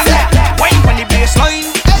to clap. Wine on the baseline.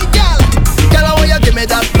 Hey girl, I want you give me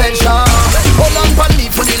that pleasure. Hold on for me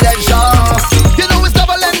for the leisure. You know it's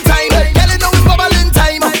bubbling time. Girl, you know it's bubbling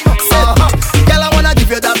time. Girl, I wanna give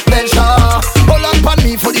you that pleasure. Hold on for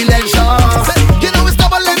me for the leisure. You know it's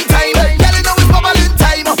bubbling time. Girl, you know it's bubbling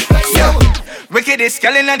time. Wickedest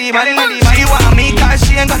girl in the man. She want me cause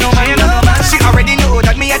she ain't got no man. She already know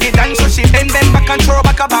that me a the dance, so she bend back and throw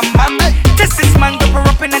back a bam bam. This is man go her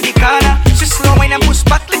up in the corner. She slow wine and push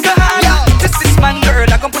back like a harder. This is man girl,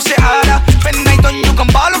 I gon' push it harder. When I done, you gon'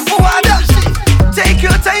 ball up for water. Take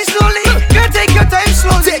your time slowly, girl. Take your time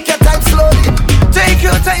slowly. Take your time slowly. Take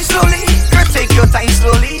your time slowly, girl. Take your time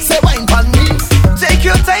slowly. Say wine pon me. Take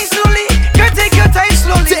your time slowly, girl. Take your time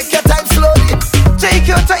slowly. Take your time slowly. Take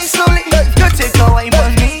your time slowly, girl. Take your wine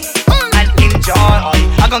pon me and enjoy.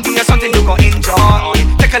 I gon' give you something you gon' enjoy.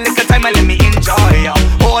 Take a little time and let me enjoy.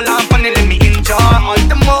 Hold on, funny, let me enjoy.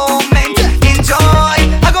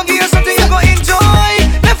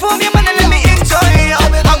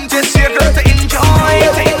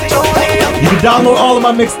 Download all of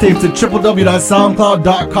my mixtapes at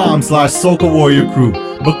www.soundcloud.com/Soca Warrior Crew.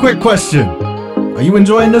 But quick question, are you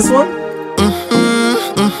enjoying this one?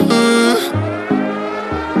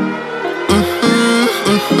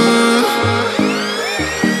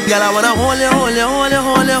 Girl, I wanna hold you.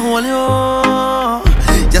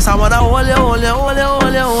 Yes, I wanna hold you.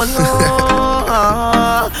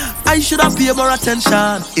 I should have paid more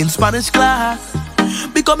attention in Spanish class,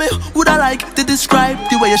 because me woulda like to describe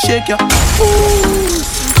the way you shake your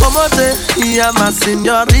Como te llamas,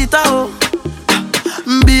 señorita, oh.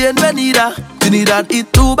 Bienvenida, Trinidad y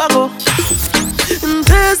Tobago.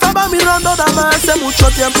 Te estaba mirando nada hace mucho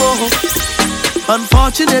tiempo.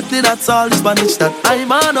 Unfortunately, that's all the Spanish that I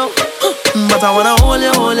know. But I wanna hold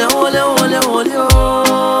you.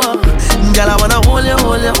 Girl, I wanna hold you.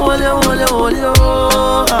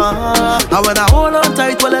 I wanna hold on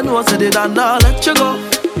tight while I know I said it and I'll let you go.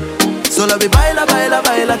 So let me baila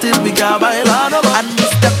till we can't baila no more. And we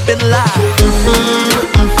step in line.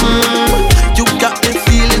 You got me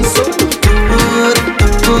feeling so good,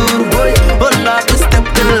 boy. But now we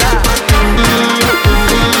step in line.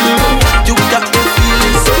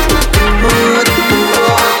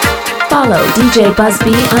 Follow DJ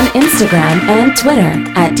Busby on Instagram and Twitter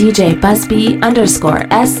at DJ Busby_SWC.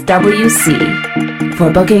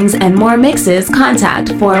 For bookings and more mixes,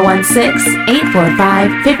 contact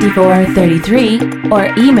 416-845-5433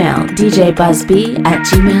 or email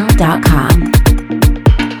djbusby@gmail.com.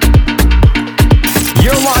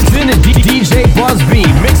 You're locked into DJ Busby,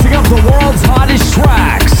 mixing up the world's hottest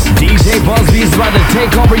tracks. DJ Busby is about to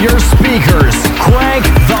take over your speakers. Crank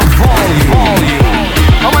the volume.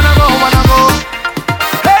 I wanna go.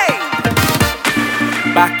 Hey!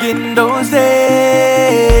 Back in those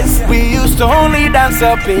days, we used to only dance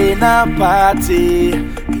up in a party.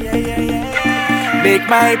 Make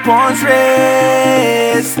my pawns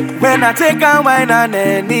raise when I take a wine on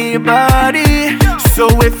anybody. So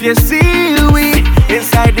if you see we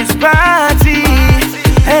inside this party,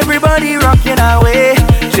 everybody rocking away,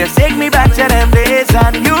 just take me back to them days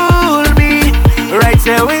and you'll be right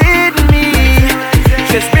there with me.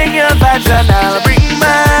 Just bring your vibes and I'll bring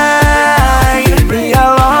mine. Give me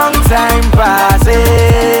a long time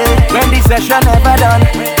passing when the session never done.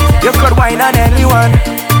 You could whine on anyone.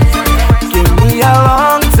 Give me a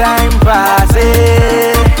long time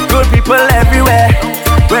passing. Good people everywhere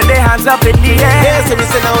with their hands up in the air. Yes, so we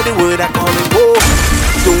say now the word I call it whoa.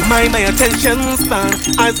 Don't mind my attention span.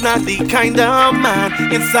 I'm not the kind of man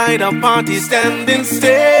inside a party standing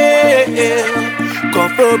still. Call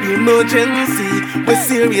for emergency with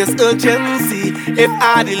serious urgency. If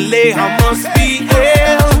I delay, I must be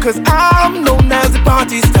ill. Cause I'm known as the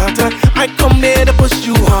party starter. I come here to push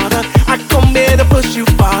you harder. I come here to push you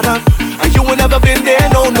farther. And you ain't never been there,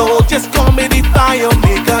 no. Just call me the fire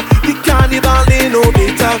maker, the carnival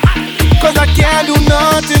innovator. Cause I can't do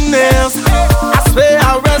nothing else. I swear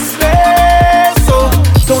I respect. So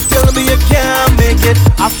don't tell me you can't make it.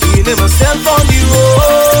 I feel it myself on the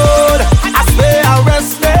road. I swear I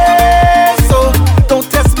respect. So don't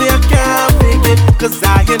test me, I can't make it. Cause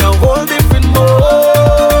I in a whole different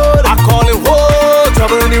mode. I call it whoa,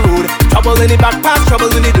 trouble in the road, trouble in the back pass,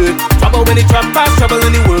 trouble in the dirt, trouble in the trap pass, trouble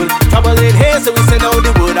in the world, trouble in here, so we send out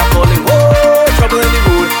the word. I call it whoa, trouble in the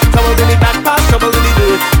road, trouble in the back pass, trouble in the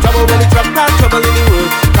dirt, trouble in the trap pass, trouble in the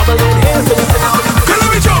world, trouble in here, so we send out the word. Let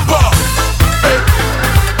me jump up.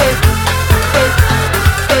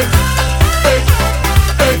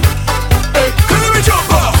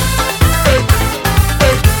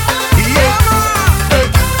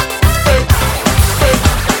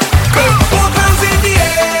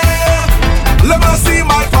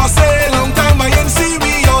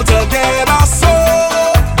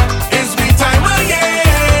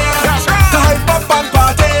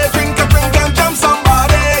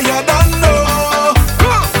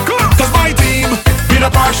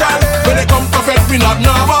 We not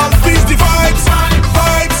normal, peace the vibes.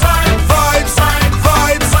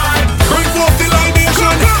 Bring forth the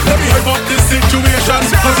libation. Let me hype up this situation.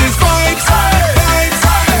 Cause it's vibes.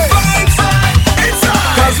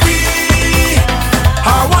 Cause we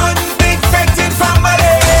are one big fetting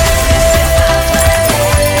family.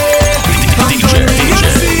 DJ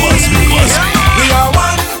Busby. We are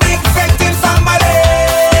one big fetting family.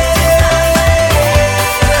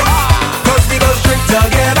 Cause we don't drink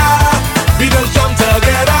together. We don't jump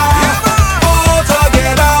together, all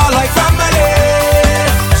together like family.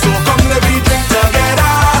 So come let me drink together,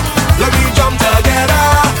 let me jump together,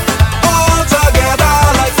 all together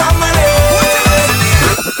like family.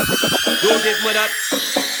 Don't get mad at,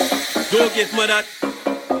 don't get mad at.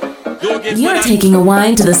 You're taking a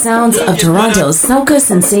wind to the sounds of Toronto's soca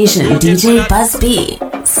sensation, DJ Buzz B.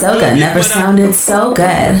 Soca never sounded so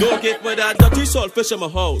good. Don't get with that dirty saltfish in my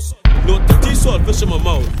house. No dirty saltfish in my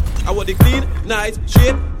mouth. I want the clean, nice,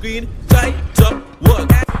 shape, green, tight, up, work.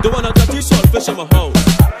 Don't want a dirty saltfish in my house.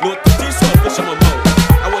 No dirty saltfish in my mouth.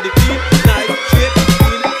 I want the clean, nice, shape,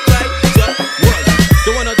 green, tight, up, work.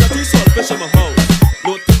 Don't want a dirty saltfish in my house.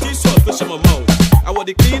 No dirty saltfish in my mouth. I want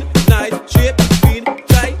the clean, nice, shape, green,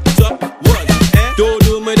 tight, up, work. Don't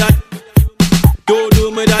do me that. Don't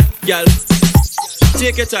do me that, girl.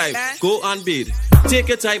 Take your time, go and bathe. Take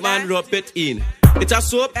your time and rub it in. It's a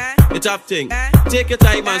soap, it's a thing. Take your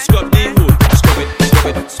time and scrub the wood. Scrub it,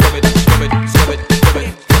 scrub it, scrub it, scrub it, scrub it, scrub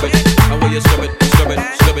it, scrub it. And when you scrub it, scrub it,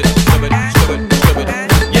 scrub it, scrub it, scrub it, scrub it.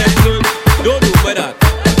 Yeah, good. Don't do me that.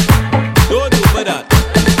 Don't do me that.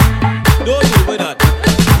 Don't do me that.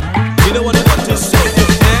 You don't want to touch this soap,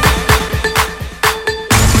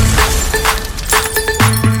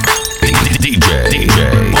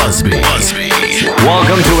 DJ Buzz B.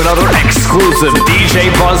 Welcome to another exclusive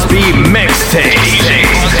DJ Buzz B mixtape.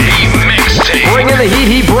 Bringing the heat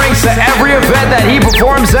he brings to every event that he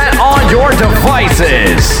performs at on your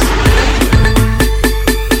devices.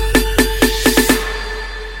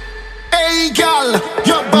 Hey girl,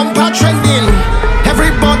 your bumper trending.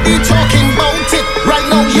 Everybody talking about it. Right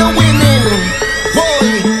now you're winning.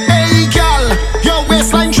 Boy, hey girl, your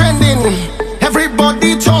waistline trending.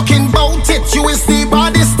 Everybody talking about it. You is the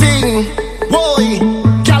baddest thing. Boy,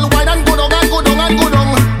 girl, wine and go down and go down and go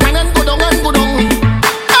down. Wine and go down and go down.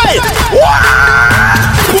 Hey, what?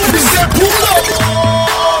 Boom, say pull up.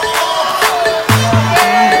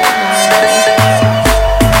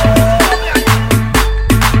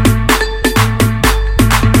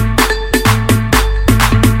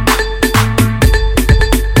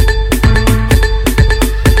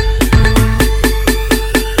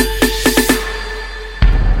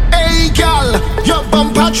 Hey, girl, your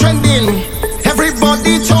bumper trending.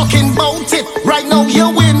 Everybody talking about it. Right now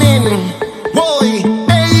you're winning. Boy,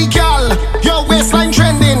 hey girl, your waistline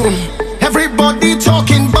trending. Everybody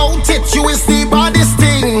talking about it. You is the baddest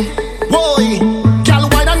thing. Boy, girl,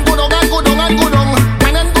 wine and go down and go down and go down.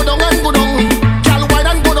 Wine and go down and go down. Girl, wine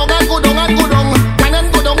and go down and go down and go down. Wine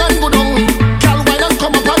and go down and go down. Girl, wine and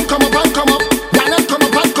come up and come up and come up. Wine and come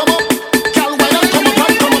up and come up. Girl, wine and come up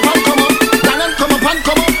and come up and come up. Wine and come up and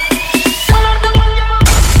come up.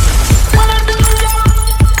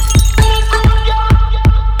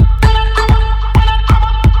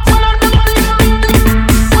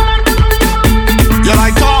 You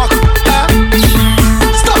like talk?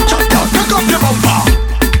 Stop, chop, chop, pick up your bumper.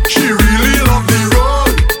 She really love the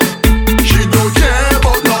road. She don't care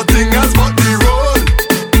about nothing else but the road.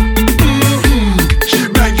 She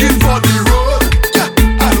begging for the road. Yeah.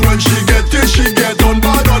 And when she get it, she get on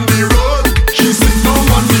bad on the road. She sit down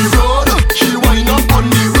on the road. She wind up on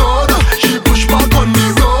the road. She push back on the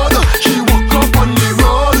road. She walk up on the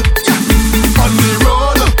road. Yeah. On the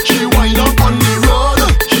road. She wind up on the road.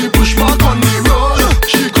 She push back on the road.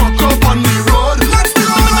 She cock up on the road. Let's do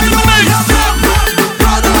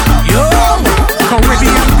Yo,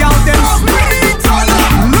 Caribbean girl, them sweet.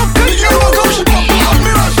 Look at you.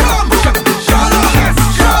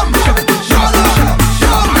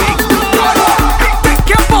 Pick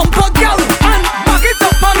your bumper, girl, and back it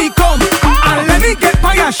up on me, come. And let me get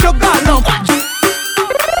by your sugar lump.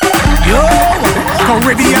 Yo,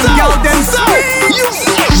 Caribbean girl, them sweet.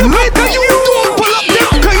 Look at you. Pull up them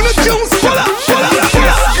kind of tunes. Pull up.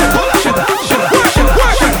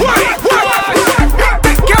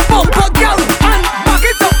 Pick your bumper, girl, and back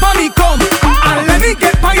it up on me, come. And let me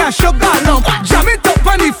get by your sugar lump. Jam it up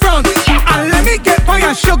on the front, and let me get by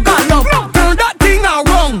your sugar lump. Turn that thing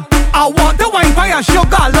around. I want the wine by your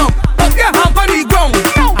sugar lump. Put your hand on the ground,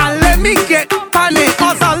 and let me get on it.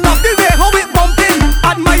 'Cause I love the way how it bumping,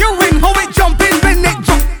 admiring how it jumping. When it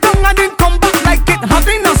jump down and then come back like it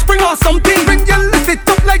having a spring or something. When you lift it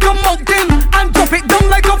up like a mountain and drop it down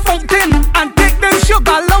like a fountain, and take them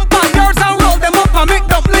sugar lump of yours and roll them up and make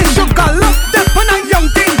dumpling. Sugar lump, dip on a young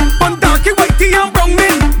thing, on darky, whitey and brown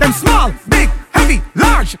men. Them small, big, heavy,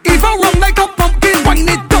 large, even run like a pumpkin. Wind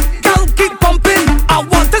it up, girl, keep pumping. I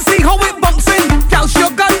want to see how it bouncing. Girl,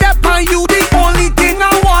 sugar dip on you, the only thing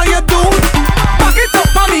I want you do. Back it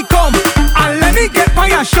up on me, come, and let me get by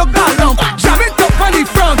your sugar lump. Jam it up on the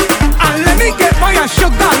front, and let me get by your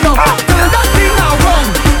sugar lump. Turn that thing around.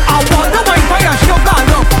 I want the wine by your sugar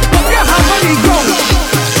lump. Put your hand on the ground.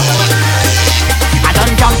 I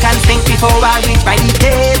done drunk and think before I reach by the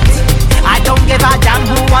gate. I don't give a damn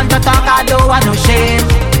who want to talk, I don't want no shame.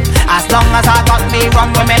 As long as I got me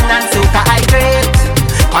rum, women and soca, I great.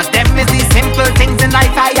 'Cause them is the simple things in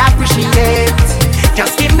life I appreciate.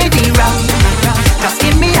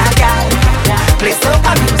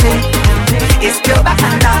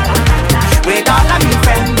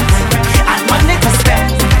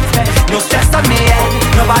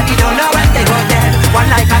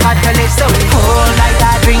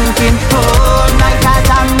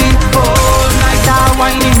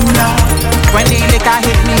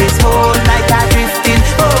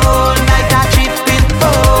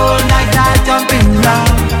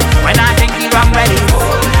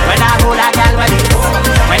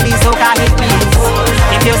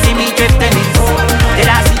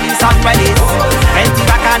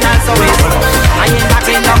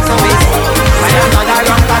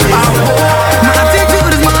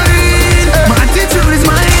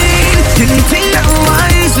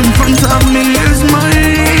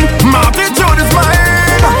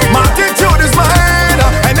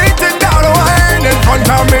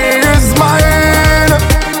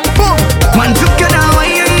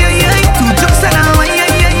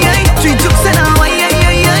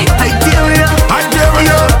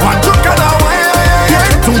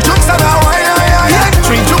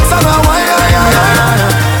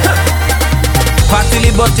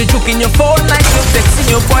 your phone like you're texting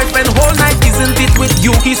your boyfriend whole night. Isn't it with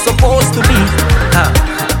you he's supposed to be?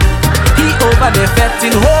 He over there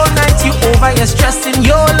fetting whole night. You over here stressing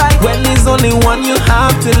your life when there's only one you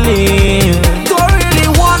have to live. Don't really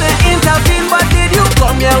wanna intervene, but did you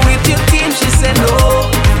come here with your team? She said no,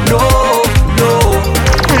 no, no.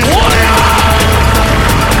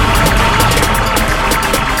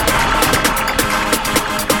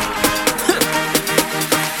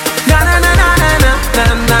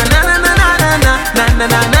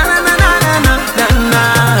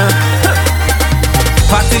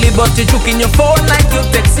 Partly but you juking your phone like you're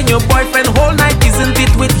texting your boyfriend whole night. Isn't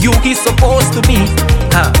it with you he's supposed to be?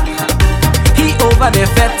 He over there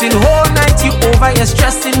fetting whole night. You over here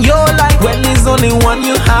stressing your life when there's only one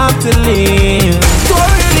you have to live.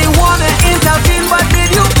 Don't really wanna intervene, but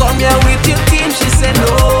did you come here with your team? She said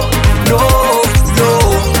no, no, no.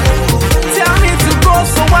 Tell me to go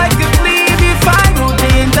so I could leave. If I would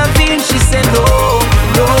intervene, she said no,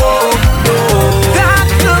 no, no. That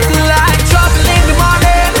look like trouble in the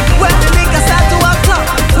morning when the liquor start to o'clock,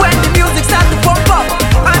 when the music start to pump up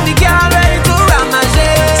and the girl ready to ramage.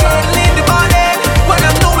 Trouble in the morning when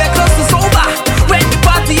I'm nowhere close to sober, when the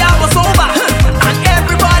party hour was over and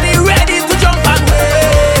everybody ready to jump and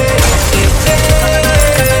wave.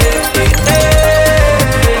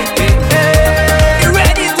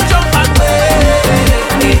 Ready to jump and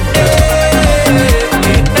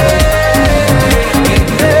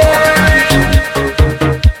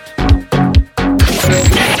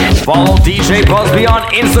Follow DJ Busby on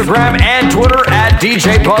Instagram and Twitter at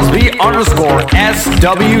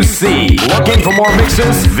DJ_Busby_SWC. Looking for more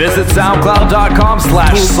mixes? Visit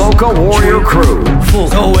SoundCloud.com/Soca Warrior Crew.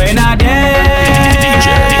 So when I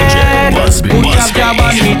DJ Busby. put your job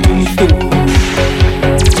on me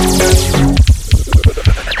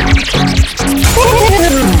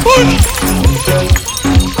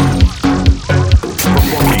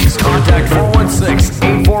Contact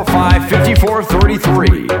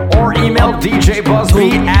 416-845-5433 or email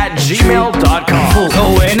djbusby@gmail.com. So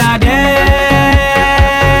when I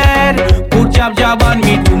dead, put your job on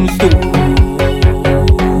me tombstone.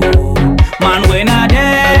 Man, when I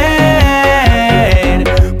dead,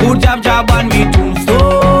 put your job on me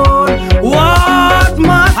tombstone. What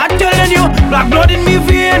man? I'm telling you, black blood in me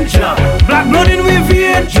vein, black blood in me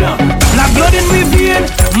vein, black blood in me vein.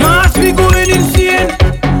 Must be going insane.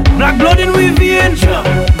 Black blood in me vein,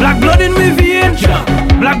 black blood in me vein,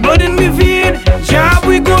 black blood in me vein. Job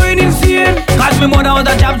we going insane. Cause me mother was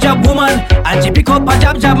a jab woman, and she pick up a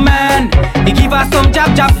jab man. He give her some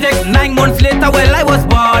jab flex. 9 months later, well I was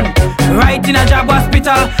born, right in a jab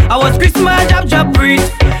hospital. I was Christmas jab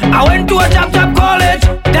priest. I went to a jab college.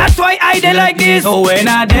 That's why I did like this. So when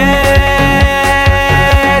I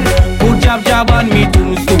dead, put jab on me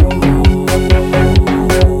tombstone.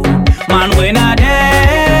 Man, when I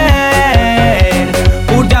dead,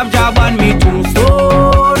 put jab on me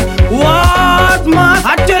tombstone. What man?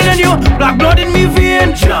 I'm telling you, black blood in me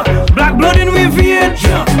vein, black blood in me vein,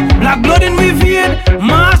 black blood in me vein.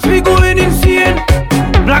 Must be going insane.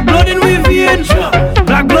 Black blood in me vein,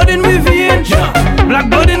 black blood in me vein, black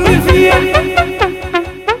blood in me vein.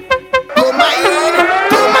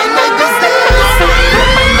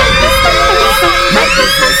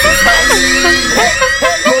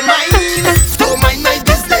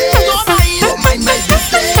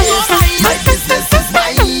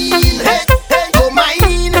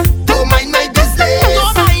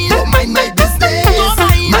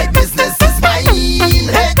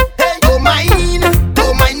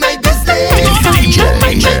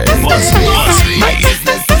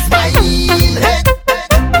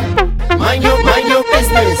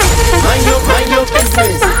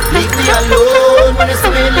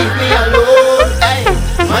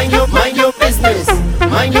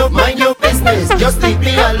 Just leave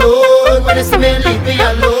me alone. When it's me, leave me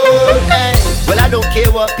alone. Hey. Well, I don't care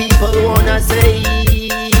what people wanna say.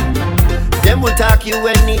 Them will talk you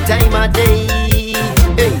any time of day.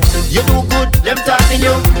 Hey, you do good, them talking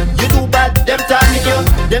you. You do bad, them talking you.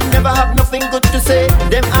 Them never have nothing good to say.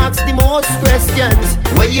 Them ask the most questions.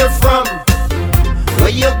 Where you from? Where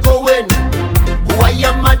you going? Who are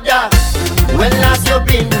your mother? When last you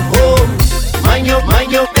been home? Mind your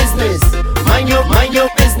business. Mind your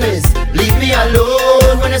business. Leave me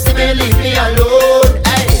alone. When you see me, leave me alone.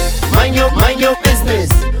 Hey, mind your business.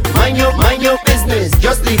 Mind your business.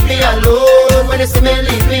 Just leave me alone. When you see me,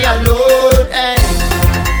 leave me alone. Hey.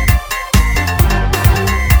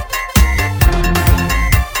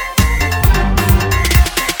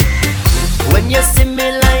 When you see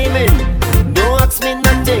me liming, don't ask me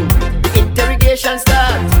nothing. The interrogation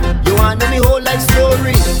starts. You wanna know me whole life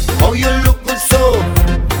story? How you look good so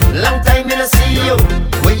long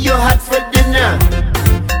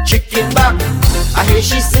I hear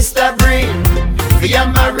she sister bring. We are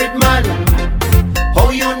married